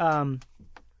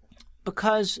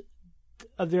 because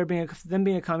of them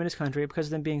being a communist country, because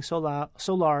of them being so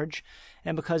large,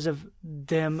 and because of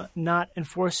them not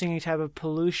enforcing any type of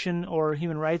pollution or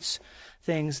human rights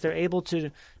things, they're able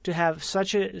to have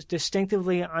such a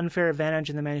distinctively unfair advantage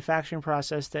in the manufacturing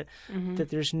process that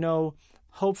there's no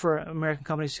hope for American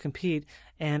companies to compete.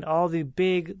 And all the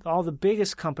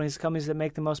biggest companies, the companies that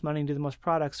make the most money and do the most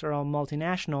products, are all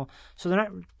multinational. So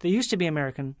they used to be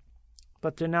American,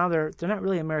 but they're not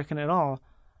really American at all.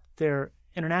 They're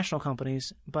international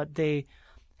companies, but they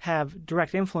have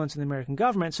direct influence in the American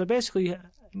government. So basically,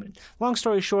 long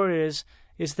story short is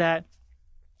that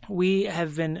we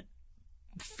have been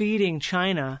feeding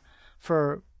China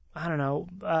for, I don't know,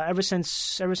 ever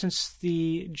since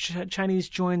the Chinese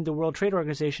joined the World Trade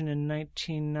Organization in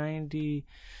 1990,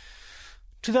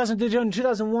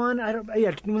 2001.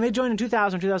 When they joined in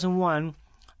 2001,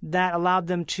 that allowed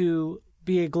them to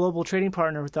be a global trading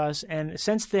partner with us. And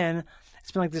since then,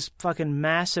 it's been like this fucking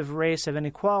massive race of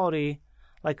inequality,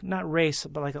 like not race,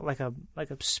 but like a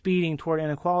speeding toward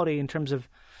inequality in terms of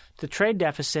the trade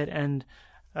deficit. And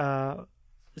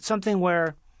it's something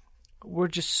where we're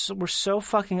so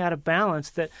fucking out of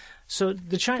balance that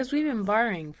the China, Because we've been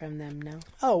borrowing from them now.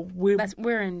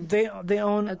 we're in They they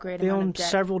own a great they amount own of debt.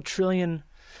 several trillion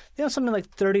they have something like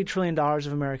 $30 trillion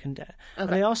of American debt. Okay. And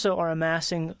they also are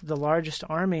amassing the largest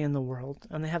army in the world,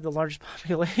 and they have the largest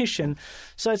population.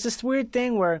 So it's this weird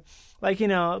thing where, like,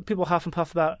 people huff and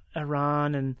puff about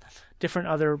Iran and different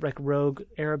other like rogue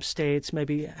Arab states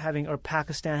maybe having, or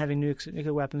Pakistan having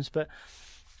nuclear weapons, but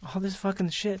all this fucking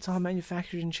shit, it's all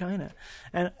manufactured in China.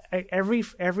 And every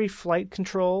flight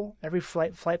control, every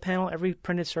flight panel, every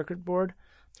printed circuit board,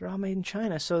 they're all made in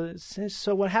China. So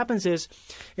what happens is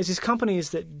these companies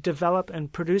that develop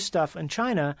and produce stuff in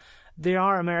China, they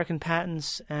are American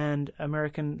patents and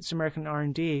American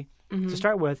R&D to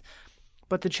start with.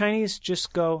 But the Chinese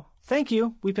just go, thank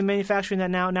you, we've been manufacturing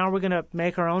that now. Now we're going to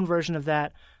make our own version of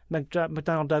that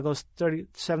McDonnell Douglas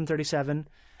 737.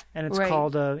 And it's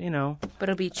called but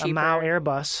it'll be cheaper. A Mao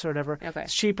Airbus or whatever. Okay.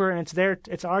 It's cheaper and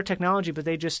it's our technology, but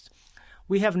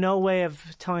we have no way of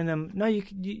telling them, no,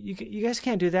 you guys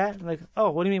can't do that. Like,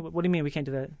 oh, what do you mean? What do you mean we can't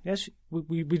do that? Yes,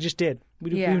 we just did.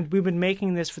 We've been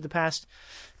making this for the past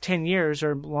 10 years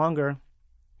or longer.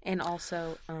 And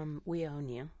also, we own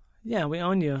you. Yeah, we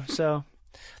own you. So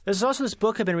there's also this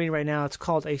book I've been reading right now. It's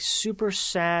called A Super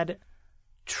Sad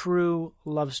True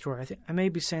Love Story. I think I may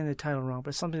be saying the title wrong, but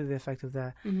it's something to the effect of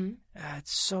that. Mm-hmm.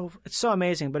 It's so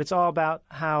amazing, but it's all about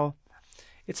how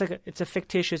it's a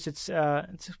fictitious. It's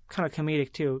kind of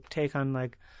comedic too. Take on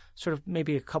like sort of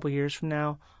maybe a couple years from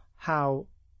now, how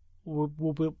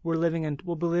we'll be living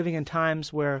in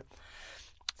times where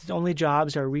the only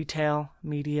jobs are retail,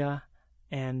 media,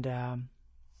 and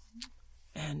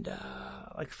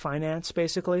like finance,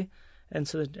 basically. And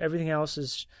so that everything else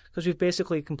is because we've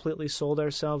basically completely sold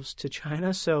ourselves to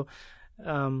China. So,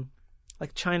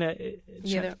 like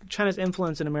China's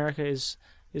influence in America is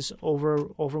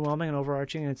overwhelming and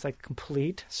overarching, and it's like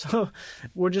complete. So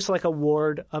we're just like a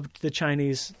ward of the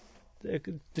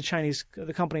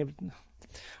company.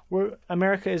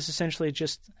 America is essentially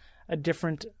just a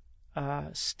different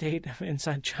state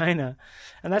inside China,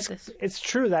 and it's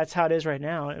true. That's how it is right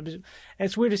now. And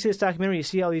it's weird to see this documentary. You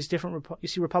see all these different. You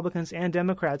see Republicans and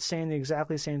Democrats saying the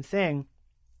exactly same thing.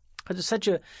 Because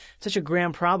it's such a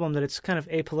grand problem that it's kind of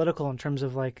apolitical in terms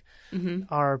of like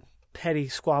our petty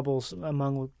squabbles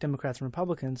among Democrats and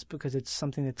Republicans, because it's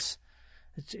something it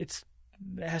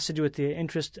has to do with the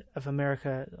interest of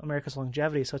America's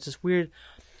longevity. So it's this weird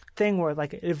thing where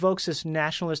like it evokes this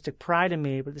nationalistic pride in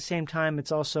me, but at the same time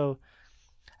it's also,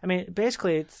 I mean,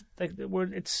 basically it's like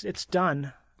it's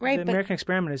done. Right, the American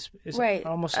experiment is right.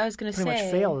 almost I was gonna pretty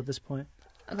much failed at this point.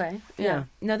 Okay. Yeah.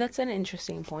 No, that's an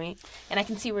interesting point, and I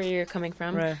can see where you're coming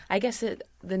from. Right. I guess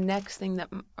the next thing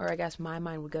I guess my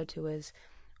mind would go to is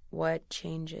what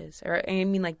changes, or I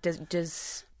mean, like, do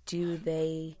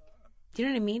they? Do you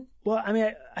know what I mean? Well, I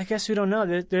mean, I guess we don't know.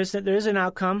 There is an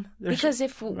outcome. Because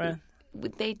if right.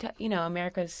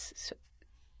 America's,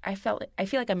 I feel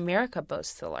like America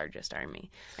boasts the largest army,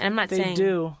 and I'm not they saying they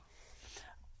do,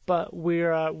 but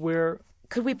we're.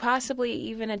 Could we possibly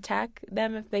even attack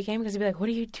them if they came? Because they'd be like, "What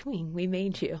are you doing? We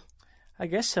made you." I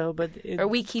guess so, but or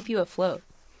we keep you afloat.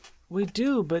 We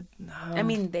do, but I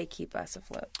mean, they keep us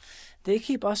afloat. They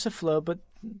keep us afloat, but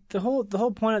the whole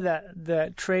point of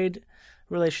that trade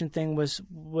relation thing was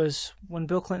when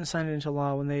Bill Clinton signed it into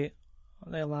law, when they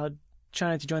allowed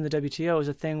China to join the WTO, was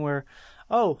a thing where,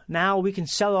 now we can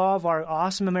sell all of our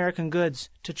awesome American goods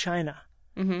to China,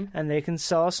 and they can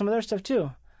sell us some of their stuff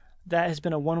too. That has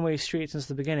been a one-way street since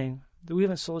the beginning. We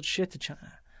haven't sold shit to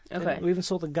China. Okay. We haven't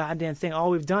sold a goddamn thing.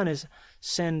 All we've done is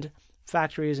send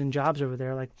factories and jobs over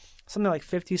there. Like something like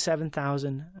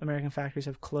 57,000 American factories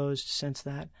have closed since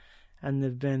that, and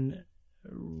they've been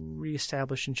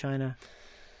reestablished in China.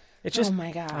 It's just, oh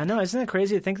my God. I know, isn't that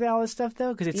crazy to think that all this stuff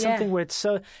though? Because it's something where it's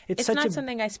such not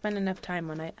something I spend enough time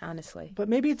on. Honestly, but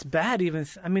maybe it's bad. Even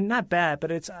I mean, not bad,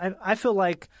 but it's. I feel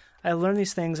like I learn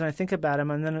these things and I think about them,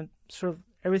 and then it sort of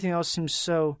everything else seems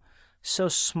so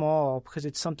small because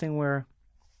it's something where.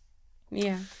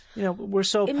 Yeah. We're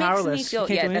so powerless. It makes me feel,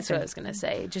 that's anything. what I was going to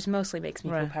say. It just mostly makes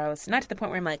me feel powerless. Not to the point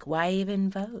where I'm like, why even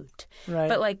vote? Right.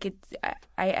 But like,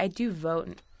 I do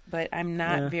vote, but I'm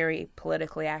not very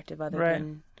politically active other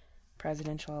than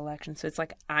presidential elections. So it's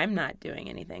like, I'm not doing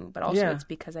anything, but also it's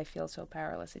because I feel so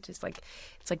powerless. It's just like,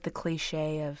 it's like the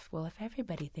cliche of, well, if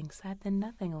everybody thinks that, then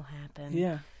nothing will happen.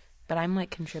 Yeah. But I'm like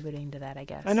contributing to that, I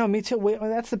guess. I know, me too.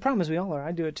 That's the problem, is we all are.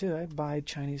 I do it too. I buy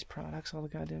Chinese products all the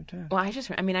goddamn time. Well,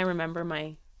 I remember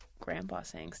my grandpa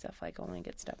saying stuff like, only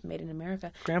get stuff made in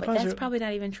America. But that's probably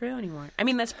not even true anymore. I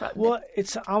mean, that's probably... Well,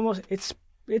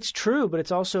 it's true, but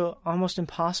it's also almost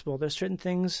impossible. There's certain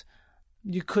things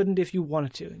you couldn't if you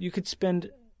wanted to. You could spend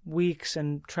weeks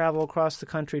and travel across the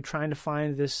country trying to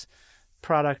find this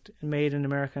product made in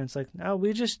America, and it's like, no,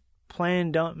 we just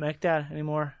plain don't make that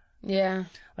anymore. Yeah.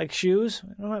 Like shoes,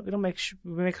 we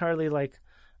make hardly like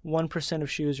 1% of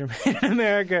shoes are made in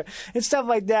America. It's stuff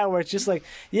like that where it's just like,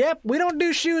 yep, we don't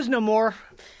do shoes no more.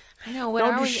 I know.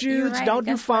 Don't do shoes, don't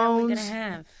do phones. What are we going to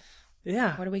have?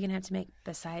 Yeah. What are we going to have to make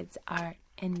besides art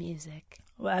and music?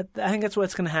 Well, I think that's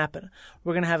what's going to happen.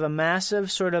 We're going to have a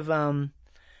massive sort of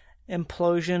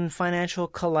implosion, financial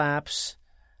collapse.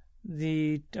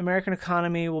 The American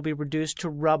economy will be reduced to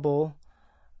rubble.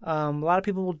 A lot of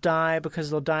people will die because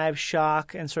they'll die of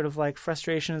shock and sort of like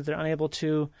frustration that they're unable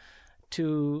to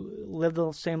live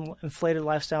the same inflated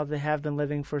lifestyle they have been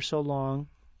living for so long.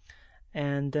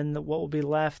 And then what will be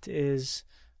left is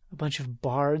a bunch of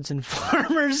bards and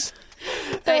farmers.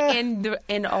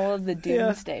 And all of the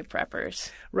doomsday preppers.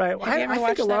 Right. Have you ever I think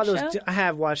watched a lot that of those. show? I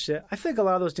have watched it. I think a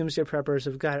lot of those doomsday preppers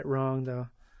have got it wrong, though.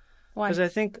 Why? Because I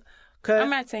think. I'm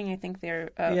not saying I think they're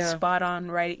Yeah. spot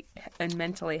on, right, and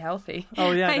mentally healthy.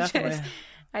 Oh yeah, definitely.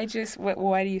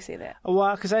 Why do you say that?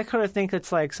 Well, because I kind of think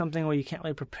it's like something where you can't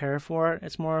really prepare for it.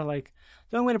 It's more like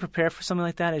the only way to prepare for something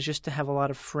like that is just to have a lot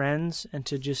of friends and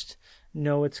to just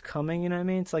know it's coming. You know what I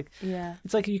mean? It's like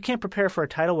you can't prepare for a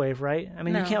tidal wave, right? I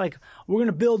mean, you can't like we're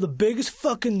gonna build the biggest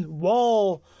fucking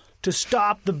wall to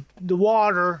stop the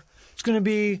water. It's gonna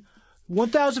be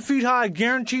 1,000 feet high,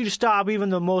 guaranteed to stop even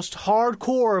the most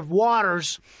hardcore of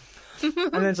waters. And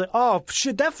then it's like, oh,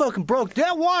 shit, that fucking broke.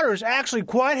 That water is actually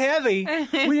quite heavy.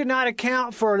 We did not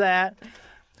account for that.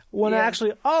 When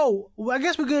actually, well, I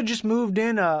guess we could have just moved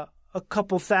in a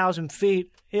couple thousand feet.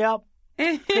 Yep.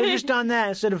 They've just done that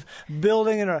instead of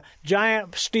building a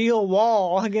giant steel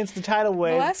wall against the tidal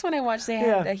wave. The last one I watched, they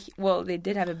had they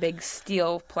did have a big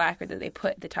steel placard that they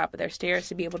put at the top of their stairs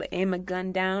to be able to aim a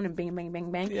gun down and bang, bang, bang,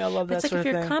 bang. Yeah, I love that It's like sort if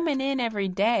of you're thing. coming in every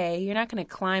day, you're not going to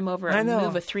climb over and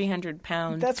move a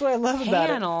 300-pound That's what I love about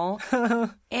it.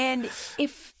 panel. And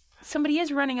if somebody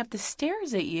is running up the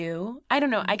stairs at you, I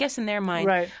don't know. I guess in their mind,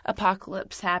 Right.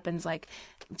 apocalypse happens like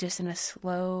just in a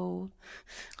slow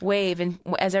wave, and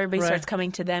as everybody starts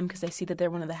coming to them because they see that they're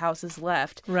one of the houses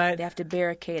left, Right. they have to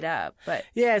barricade up. But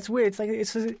Yeah, it's weird. It's like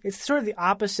it's sort of the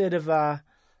opposite of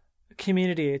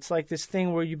community. It's like this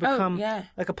thing where you become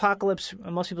like apocalypse.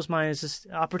 In most people's mind is this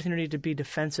opportunity to be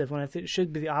defensive when it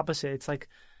should be the opposite. It's like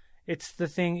it's the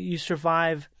thing you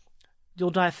survive. You'll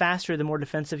die faster the more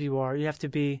defensive you are. You have to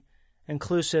be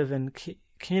inclusive and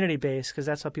community based because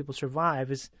that's how people survive.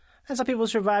 That's how people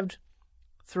survived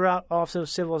throughout all of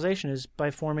civilization is by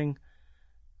forming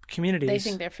communities. they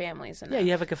think they're families. Enough. Yeah,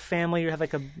 you have like a family. You have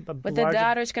like a But the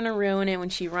daughter's going to ruin it when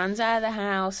she runs out of the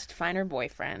house to find her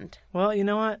boyfriend. Well, you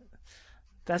know what?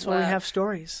 That's why we Love. have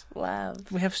stories. Love.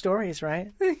 We have stories, right?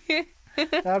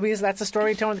 That's a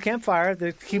story telling the campfire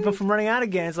to keep them from running out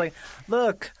again. It's like,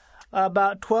 look,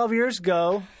 about 12 years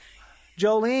ago,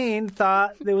 Jolene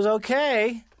thought it was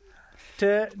okay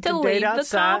to leave date the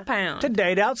outside compound. to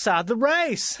date outside the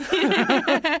race,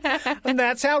 and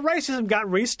that's how racism got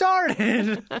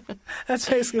restarted. That's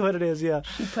basically what it is. Yeah,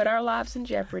 She put our lives in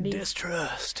jeopardy.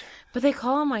 distrust. But they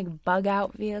call them like bug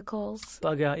out vehicles.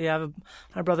 Bug out. Yeah,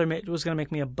 my brother was going to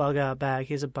make me a bug out bag.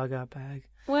 He has a bug out bag.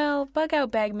 Well, bug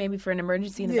out bag maybe for an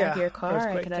emergency in the back of your car. I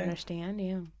earthquake could thing. understand.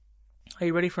 Yeah. Are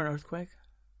you ready for an earthquake?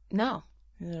 No.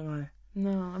 Yeah, am I.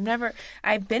 No,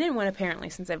 I've been in one apparently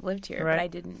since I've lived here, Right. but I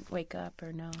didn't wake up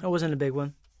or no. I wasn't a big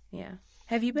one. Yeah.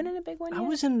 Have you been in a big one yet? I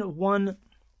was in one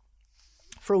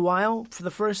for a while. For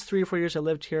the first 3 or 4 years I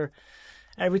lived here,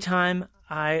 every time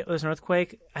it was an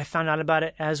earthquake, I found out about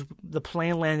it as the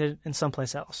plane landed in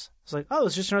someplace else. I was like, oh,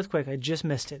 it's just an earthquake. I just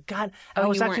missed it. God, I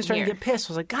was you actually weren't starting to here. get pissed.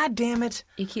 I was like, God damn it.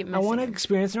 You keep I missing want to it.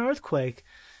 experience an earthquake.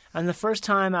 And the first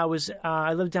time I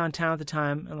lived downtown at the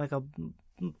time in like a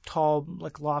tall,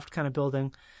 like loft kind of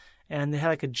building. And they had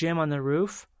like a gym on the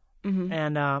roof. Mm-hmm.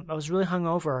 And I was really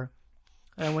hungover.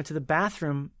 And I went to the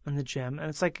bathroom in the gym. And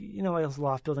it's like, you know, like those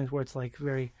loft buildings where it's like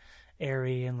very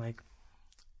airy and like,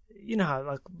 you know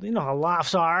how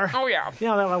lofts are. Oh, yeah. You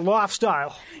know, that like loft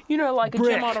style. You know, like a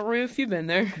Brick. gym on a roof. You've been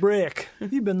there. Brick.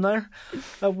 You've been there.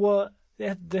 Well, they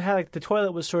had like the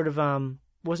toilet was sort of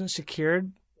wasn't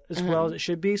secured as well as it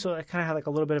should be. So it kind of had like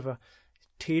a little bit of a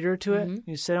teeter to it.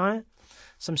 You sit on it.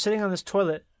 So I'm sitting on this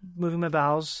toilet, moving my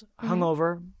bowels,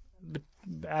 hungover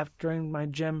during my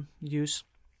gym use.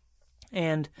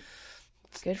 And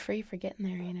It's good for you for getting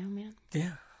there, you know, man.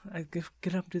 yeah, I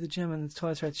get up to the gym and the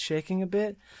toilet starts shaking a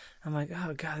bit. I'm like,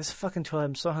 oh God, this fucking toilet.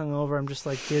 I'm so hungover. I'm just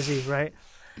like dizzy, right?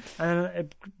 And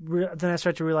then I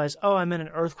start to realize, oh, I'm in an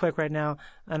earthquake right now.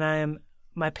 And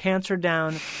my pants are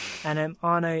down and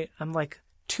I'm like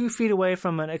 2 feet away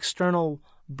from an external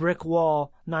brick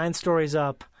wall, 9 stories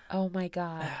up. Oh, my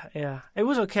God. Yeah, it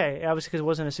was okay, obviously, because it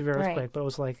wasn't a severe Right. earthquake, but it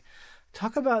was like,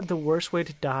 Talk about the worst way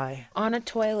to die. On a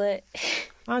toilet,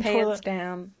 On a pants toilet,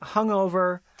 down.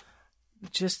 hungover,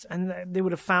 and they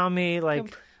would have found me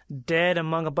like dead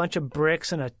among a bunch of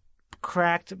bricks in a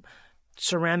cracked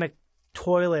ceramic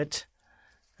toilet.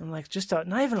 And like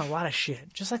not even a lot of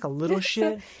shit, just like a little shit.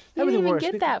 You That would be didn't the even worst.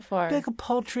 get that far. Be like a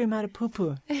paltry amount of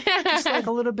poo-poo. Just like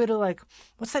a little bit of like,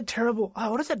 what is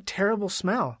that terrible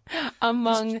smell?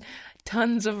 Among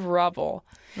tons of rubble.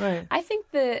 Right. I think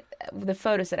the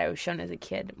photos that I was shown as a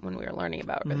kid when we were learning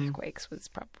about Mm-hmm. earthquakes was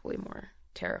probably more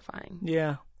terrifying.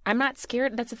 Yeah. I'm not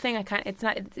scared. That's the thing.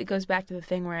 It goes back to the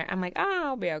thing where I'm like,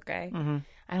 I'll be okay. Mm-hmm.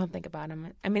 I don't think about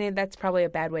them. I mean, that's probably a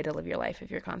bad way to live your life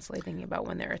if you're constantly thinking about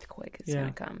when the earthquake is going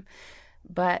to come.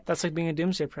 But That's like being a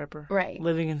doomsday prepper. Right.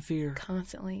 Living in fear.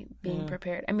 constantly being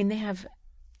prepared. I mean, they have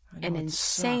an it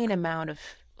insane suck. amount of,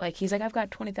 like, he's like, I've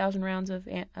got 20,000 rounds of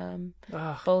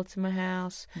Ugh. bullets in my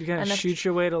house. You gotta enough- shoot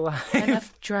your way to life.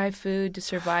 enough dry food to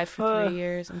survive for 3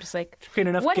 years. I'm just like, Create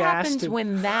enough what gas happens to-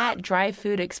 when that dry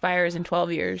food expires in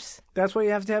 12 years? That's why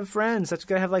you have to have friends. That's you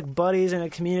gotta have like buddies in a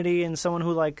community and someone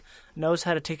who like knows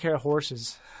how to take care of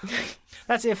horses.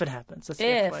 That's if it happens. That's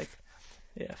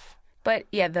if. But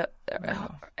yeah,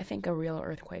 I think a real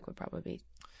earthquake would probably be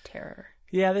terror.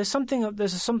 Yeah, there's something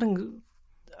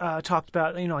talked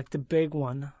about, like the big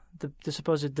one, the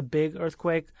supposed the big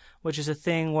earthquake, which is a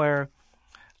thing where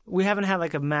we haven't had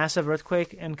like a massive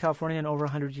earthquake in California in over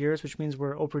 100 years, which means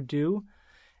we're overdue.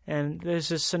 And there's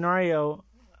this scenario.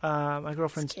 My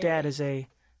girlfriend's dad he's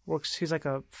like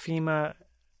a FEMA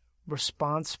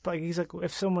response. Like he's like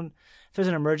if there's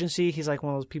an emergency, he's like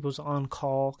one of those people who's on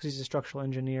call because he's a structural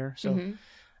engineer. So,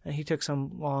 and he took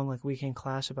some long like weekend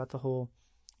class about the whole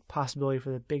possibility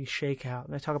for the big shakeout.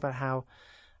 And they talk about how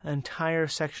an entire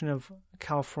section of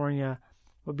California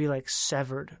would be like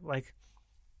severed, like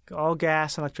all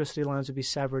gas and electricity lines would be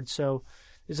severed. So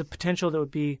there's a potential that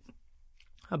would be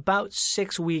about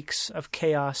 6 weeks of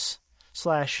chaos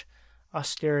 /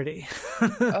 austerity.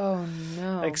 Oh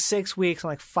no! Like 6 weeks and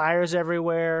like fires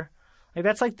everywhere. Like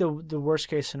that's like the worst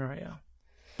case scenario.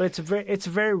 But it's a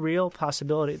very real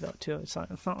possibility though too. It's not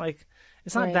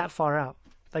Right. that far out.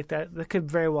 Like that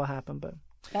could very well happen, but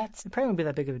That's it probably won't be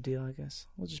that big of a deal, I guess.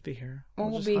 We'll just be here.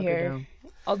 we'll just be hunker here. down.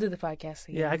 I'll do the podcast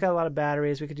again. Yeah, I got a lot of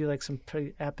batteries. We could do like some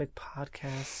pretty epic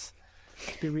podcasts.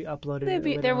 Be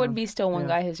re-uploaded. There would be still one Yeah.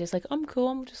 guy who's just like, I'm cool.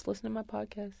 I'm just listening to my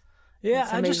podcast. Yeah, And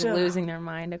somebody's I just losing their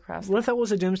mind across. What if that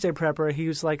was a doomsday prepper? He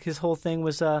was like, his whole thing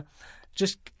was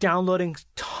just downloading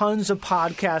tons of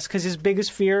podcasts because his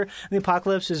biggest fear in the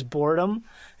apocalypse is boredom.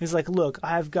 He's like, look,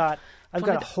 I've got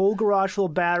a whole garage full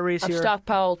of batteries I've here.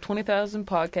 stockpiled 20,000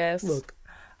 podcasts. Look,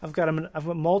 I've got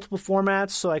multiple formats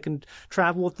so I can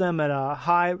travel with them at a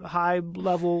high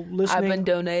level listening. I've been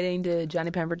donating to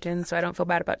Johnny Pemberton, so I don't feel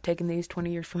bad about taking these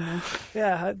 20 years from now.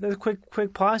 Yeah, there's a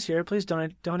quick pause here. Please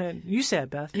donate. You say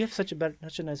it, Beth. You have such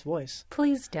a nice voice.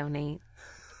 Please donate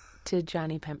to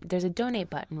Johnny Pemberton. There's a donate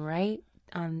button right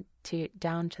down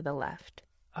to the left.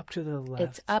 Up to the left.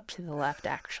 It's up to the left,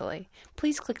 actually.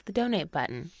 Please click the donate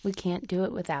button. We can't do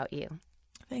it without you.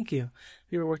 Thank you. Have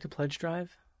you ever worked a pledge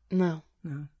drive? No.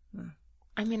 No.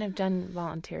 I mean, I've done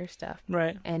volunteer stuff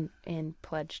Right. and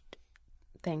pledged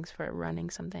things for running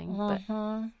something. But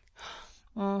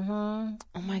oh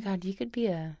my God, you could be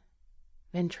a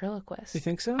ventriloquist. You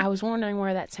think so? I was wondering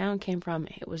where that sound came from.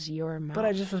 It was your mouth. But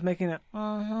I just was making it.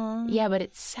 Yeah, but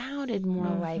it sounded more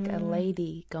like a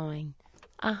lady going,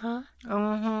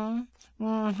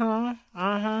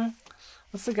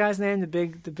 What's the guy's name? The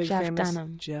big Jeff famous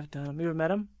Dunham. Jeff Dunham. You ever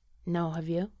met him? No, have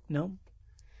you? No.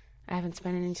 I haven't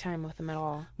spent any time with him at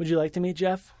all. Would you like to meet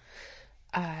Jeff?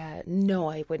 No,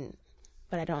 I wouldn't.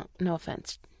 But I don't. No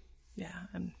offense. Yeah,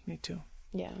 me too.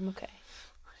 Yeah, I'm okay.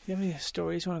 You have any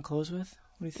stories you want to close with?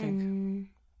 What do you think?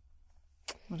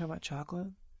 Want to talk about chocolate?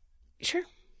 Sure.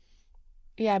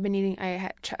 Yeah, I've been eating.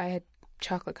 I had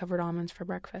chocolate covered almonds for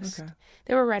breakfast. Okay.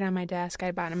 They were right on my desk.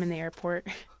 I bought them in the airport.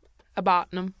 I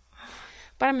bought them.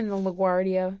 Bought them in the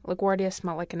LaGuardia. LaGuardia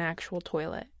smelled like an actual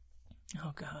toilet.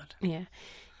 Oh God. Yeah.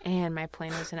 And my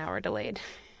plane was an hour delayed.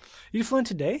 You flew in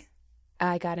today?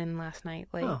 I got in last night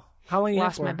late. Oh, how long you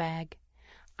Lost for? my bag.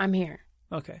 I'm here.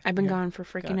 Okay. I've been Yeah. gone for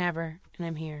freaking ever, and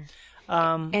I'm here.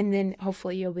 And And then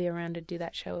hopefully you'll be around to do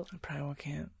that show. I probably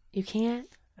can't. You can't?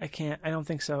 I can't. I don't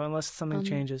think so, unless something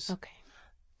changes. Okay.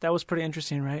 That was pretty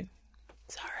interesting, right?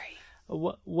 Sorry.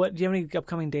 What? Do you have any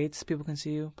upcoming dates people can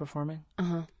see you performing?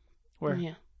 Uh-huh. Where?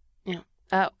 Yeah.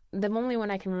 The only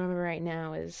one I can remember right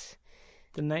now is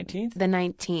The 19th? The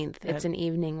 19th. It's an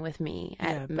evening with me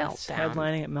at Beth's Meltdown.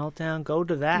 headlining at Meltdown. Go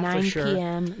to that 9 for sure. 9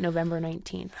 p.m., November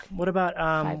 19th. What about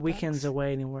 $5. weekends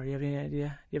away anywhere? You have any idea? Do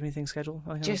you have anything scheduled?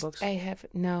 Nothing on the books? I have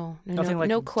no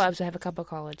Nothing clubs. I have a couple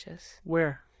colleges.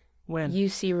 Where? When?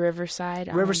 UC Riverside.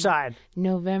 on Riverside.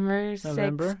 November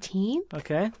 16th.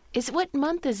 Okay. What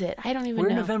month is it? I don't even We're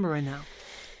know. in November right now.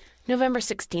 November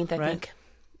 16th, I Right. think,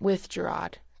 with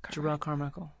Gerard. Gerard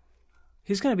Carmichael.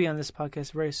 He's going to be on this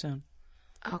podcast very soon.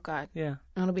 Oh God, Yeah.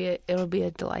 it'll be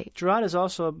a delight. Gerard is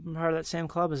also a part of that same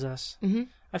club as us. Mm-hmm.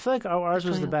 I feel like ours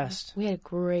was the best. We had a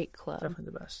great club. Definitely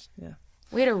the best. Yeah.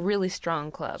 We had a really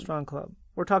strong club. Strong club.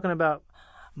 We're talking about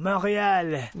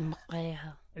Montréal.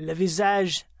 Le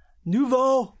visage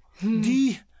nouveau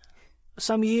de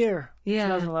some year. Yeah.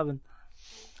 2011.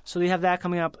 So you have that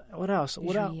coming up. What else?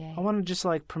 What else? Juillet. I want to just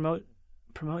like promote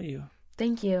you.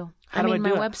 Thank you. How do I my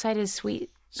do it? website is Sweetbeth.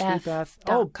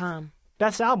 sweetbeth.com.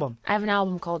 Beth's album. I have an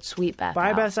album called Sweet Beth. Buy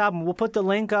out. Beth's album. We'll put the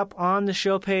link up on the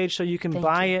show page so you can Thank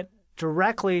buy you. it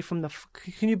directly from the.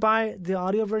 Can you buy the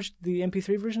audio version, the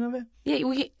MP3 version of it? Yeah,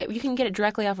 you can get it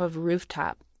directly off of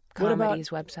Rooftop What about Comedy's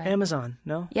website. Amazon?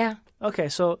 No. Yeah. Okay,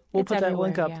 so we'll It's put that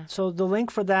link everywhere, up. yeah. So the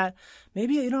link for that,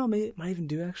 maybe might even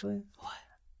do actually. What?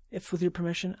 If with your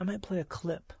permission, I might play a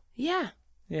clip. Yeah.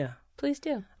 Yeah, Please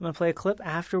do. I'm gonna play a clip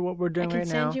after what we're I doing can right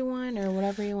send now. you one or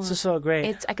whatever you want. So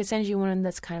great. I could send you one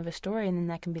that's kind of a story, and then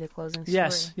that can be the closing story.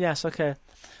 Yes, okay.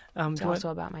 It's do I- also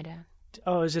about my dad.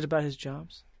 oh, is it about his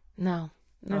jobs? No,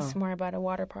 that's Oh. more about a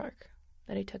water park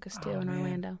that he took us to in man.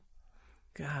 Orlando.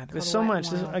 God, there's Called so Wet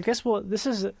much. n Wild. I guess this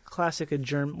is a classic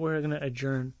adjourn. We're gonna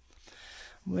adjourn.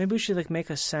 Maybe we should like make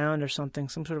a sound or something,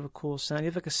 some sort of a cool sound. You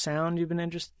have like a sound you've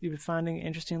been finding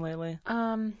interesting lately?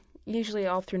 Usually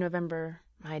all through November,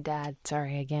 my dad,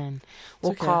 sorry again,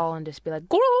 will okay. call and just be like,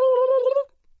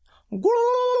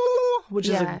 Which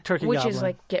is like turkey which gobbling. is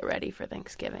like get ready for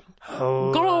Thanksgiving.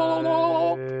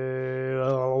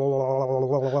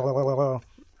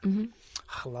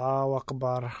 Allahu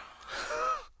Akbar.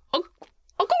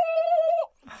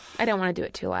 I don't want to do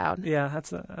it too loud. Yeah,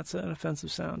 that's an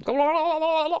offensive sound.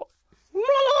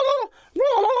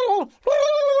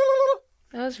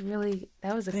 That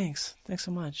was Thanks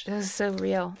so much. that was so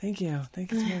real. Thank you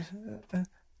so much.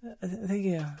 Thank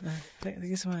you. Thank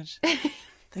you so much.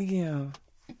 Thank you.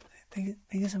 Thank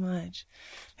you so much.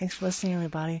 Thanks for listening,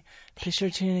 everybody. Be sure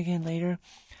to tune in again later.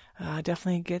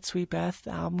 Definitely get Sweet Beth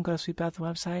the album. Go to Sweet Beth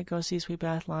website. Go see Sweet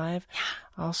Beth live.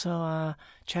 Also,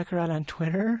 check her out on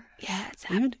Twitter. Yeah, it's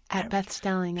You're at Beth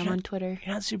Stelling. I'm on Twitter.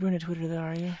 not super into Twitter, though,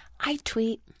 are you? I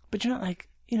tweet. But you're not like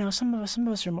some of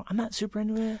us are more. I'm not super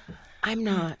into it. I'm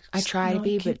not. I try to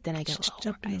be, but then I get just lower. I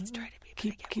jump in. try to be,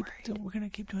 but I get worried. We're gonna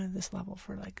keep doing it this level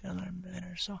for like another minute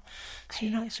or so. So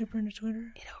you're not super into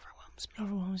Twitter? It overwhelms me. It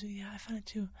overwhelms you. Yeah, I find it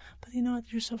too. But you know what?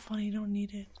 You're so funny. You don't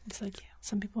need it. It's like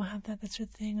some people have that. That's their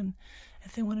thing, and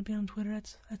if they want to be on Twitter,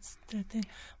 that's their thing.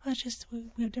 Well, it's just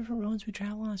we have different roads we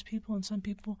travel on as people, and some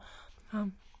people,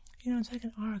 it's like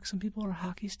an arc. Some people are a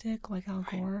hockey stick like Al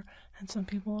Gore, and some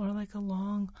people are like a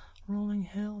long rolling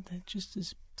hill that just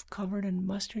is covered in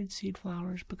mustard seed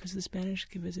flowers because the Spanish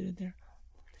visited there.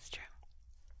 It's true.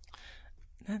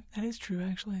 That is true,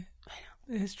 actually. I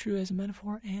know. It is true as a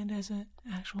metaphor and as an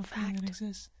actual thing that Fact.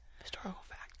 exists. Historical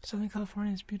fact. Southern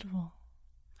California is beautiful.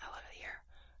 I love it here.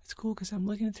 It's cool because I'm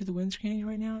looking through the windscreen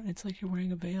right now, and it's like you're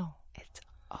wearing a veil. It's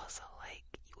also like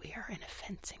we are in a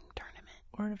fencing tournament.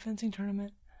 We're in a fencing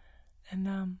tournament, and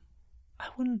I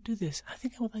wouldn't do this. I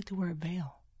think I would like to wear a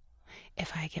veil.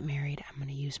 If I get married, I'm going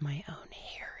to use my own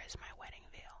hair as my wedding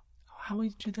veil. How would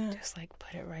you do that? Just like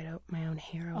put it right up my own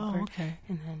hair over. Oh, okay.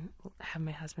 And then have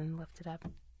my husband lift it up.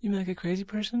 You mean like a crazy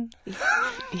person?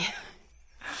 Yeah.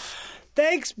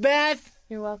 Thanks, Beth.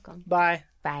 You're welcome. Bye.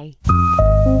 Bye.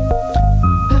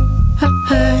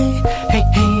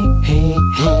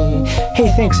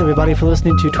 Hey, thanks everybody for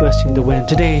listening to Twisting the Wind.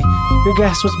 Today, your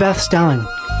guest was Beth Stelling,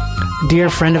 a dear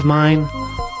friend of mine.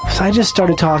 So I just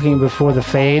started talking before the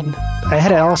fade. I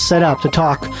had it all set up to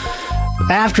talk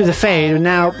after the fade, and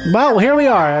now, well, here we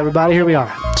are, everybody, here we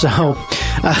are. So,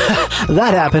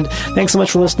 that happened. Thanks so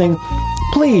much for listening.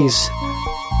 Please,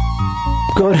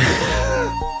 go to...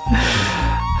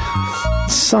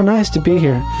 It's so nice to be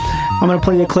here. I'm going to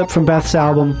play you a clip from Beth's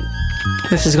album.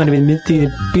 This is going to be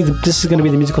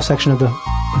the musical section of the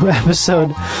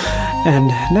episode, and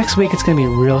next week it's going to be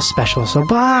real special. So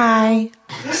bye.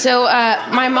 So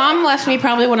my mom left me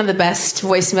probably one of the best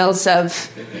voicemails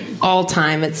of all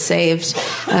time. It's saved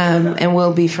and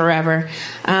will be forever.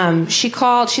 She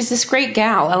called. She's this great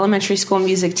gal, elementary school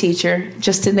music teacher,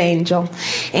 just an angel.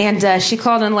 And she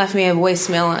called and left me a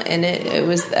voicemail, and it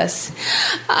was this.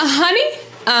 Honey,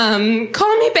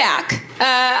 call me back.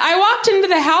 I walked into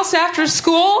the house after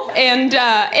school, and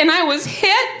I was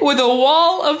hit with a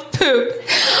wall of poop.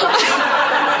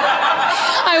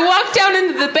 I walked down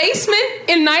into the basement,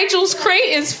 and Nigel's crate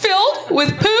is filled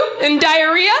with poop and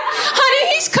diarrhea.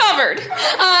 Honey, he's covered.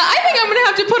 I think I'm going to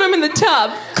have to put him in the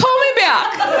tub. Call me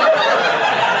back.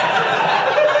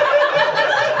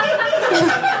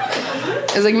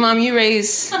 I was like, Mom, you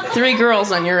raise 3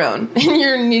 girls on your own, and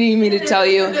you're needing me to tell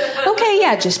you, okay,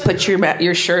 yeah, just put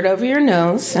your shirt over your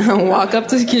nose, walk up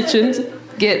to the kitchen,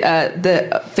 get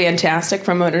the Fantastic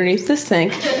from underneath the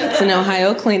sink. It's an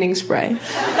Ohio cleaning spray.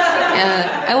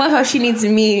 I love how she needs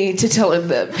me to tell her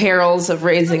the perils of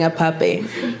raising a puppy.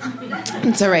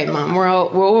 It's all right, Mom. We're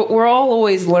all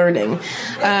always learning.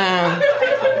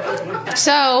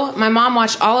 So my mom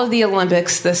watched all of the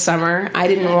Olympics this summer. I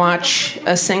didn't watch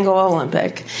a single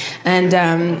Olympic. And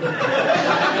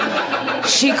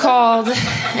she called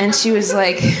and she was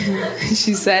like,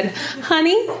 she said,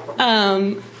 honey,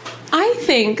 I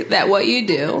think that what you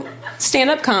do,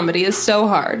 stand-up comedy, is so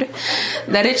hard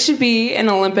that it should be an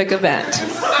Olympic event.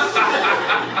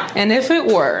 And if it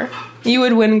were, you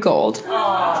would win gold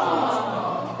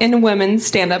in women's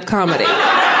stand-up comedy.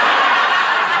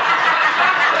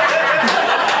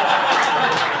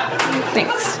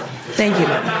 Thanks. Thank you,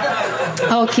 Mom.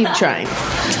 I'll keep trying.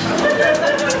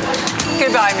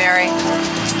 Goodbye, Mary.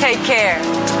 Take care.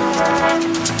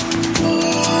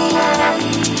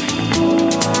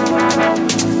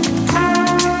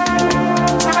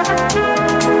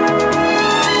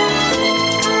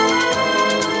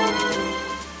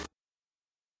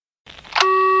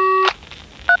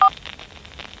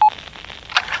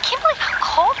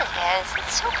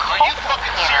 It's so cold in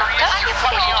here. Don't you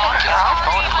think you can turn off?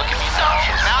 Look at me now.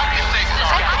 Now you think so.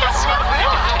 I think it's so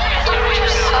rude.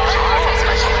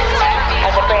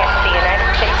 As a branch of the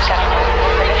United States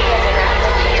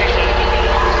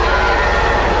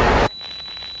government.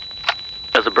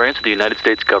 As a branch of the United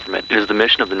States government, it is the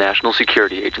mission of the National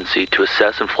Security Agency to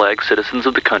assess and flag citizens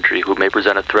of the country who may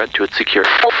present a threat to its security.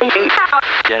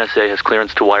 The NSA has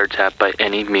clearance to wiretap by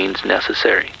any means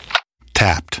necessary.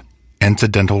 Tapped.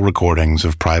 Incidental recordings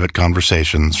of private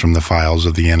conversations from the files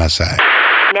of the NSA.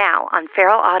 Now on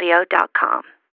feralaudio.com.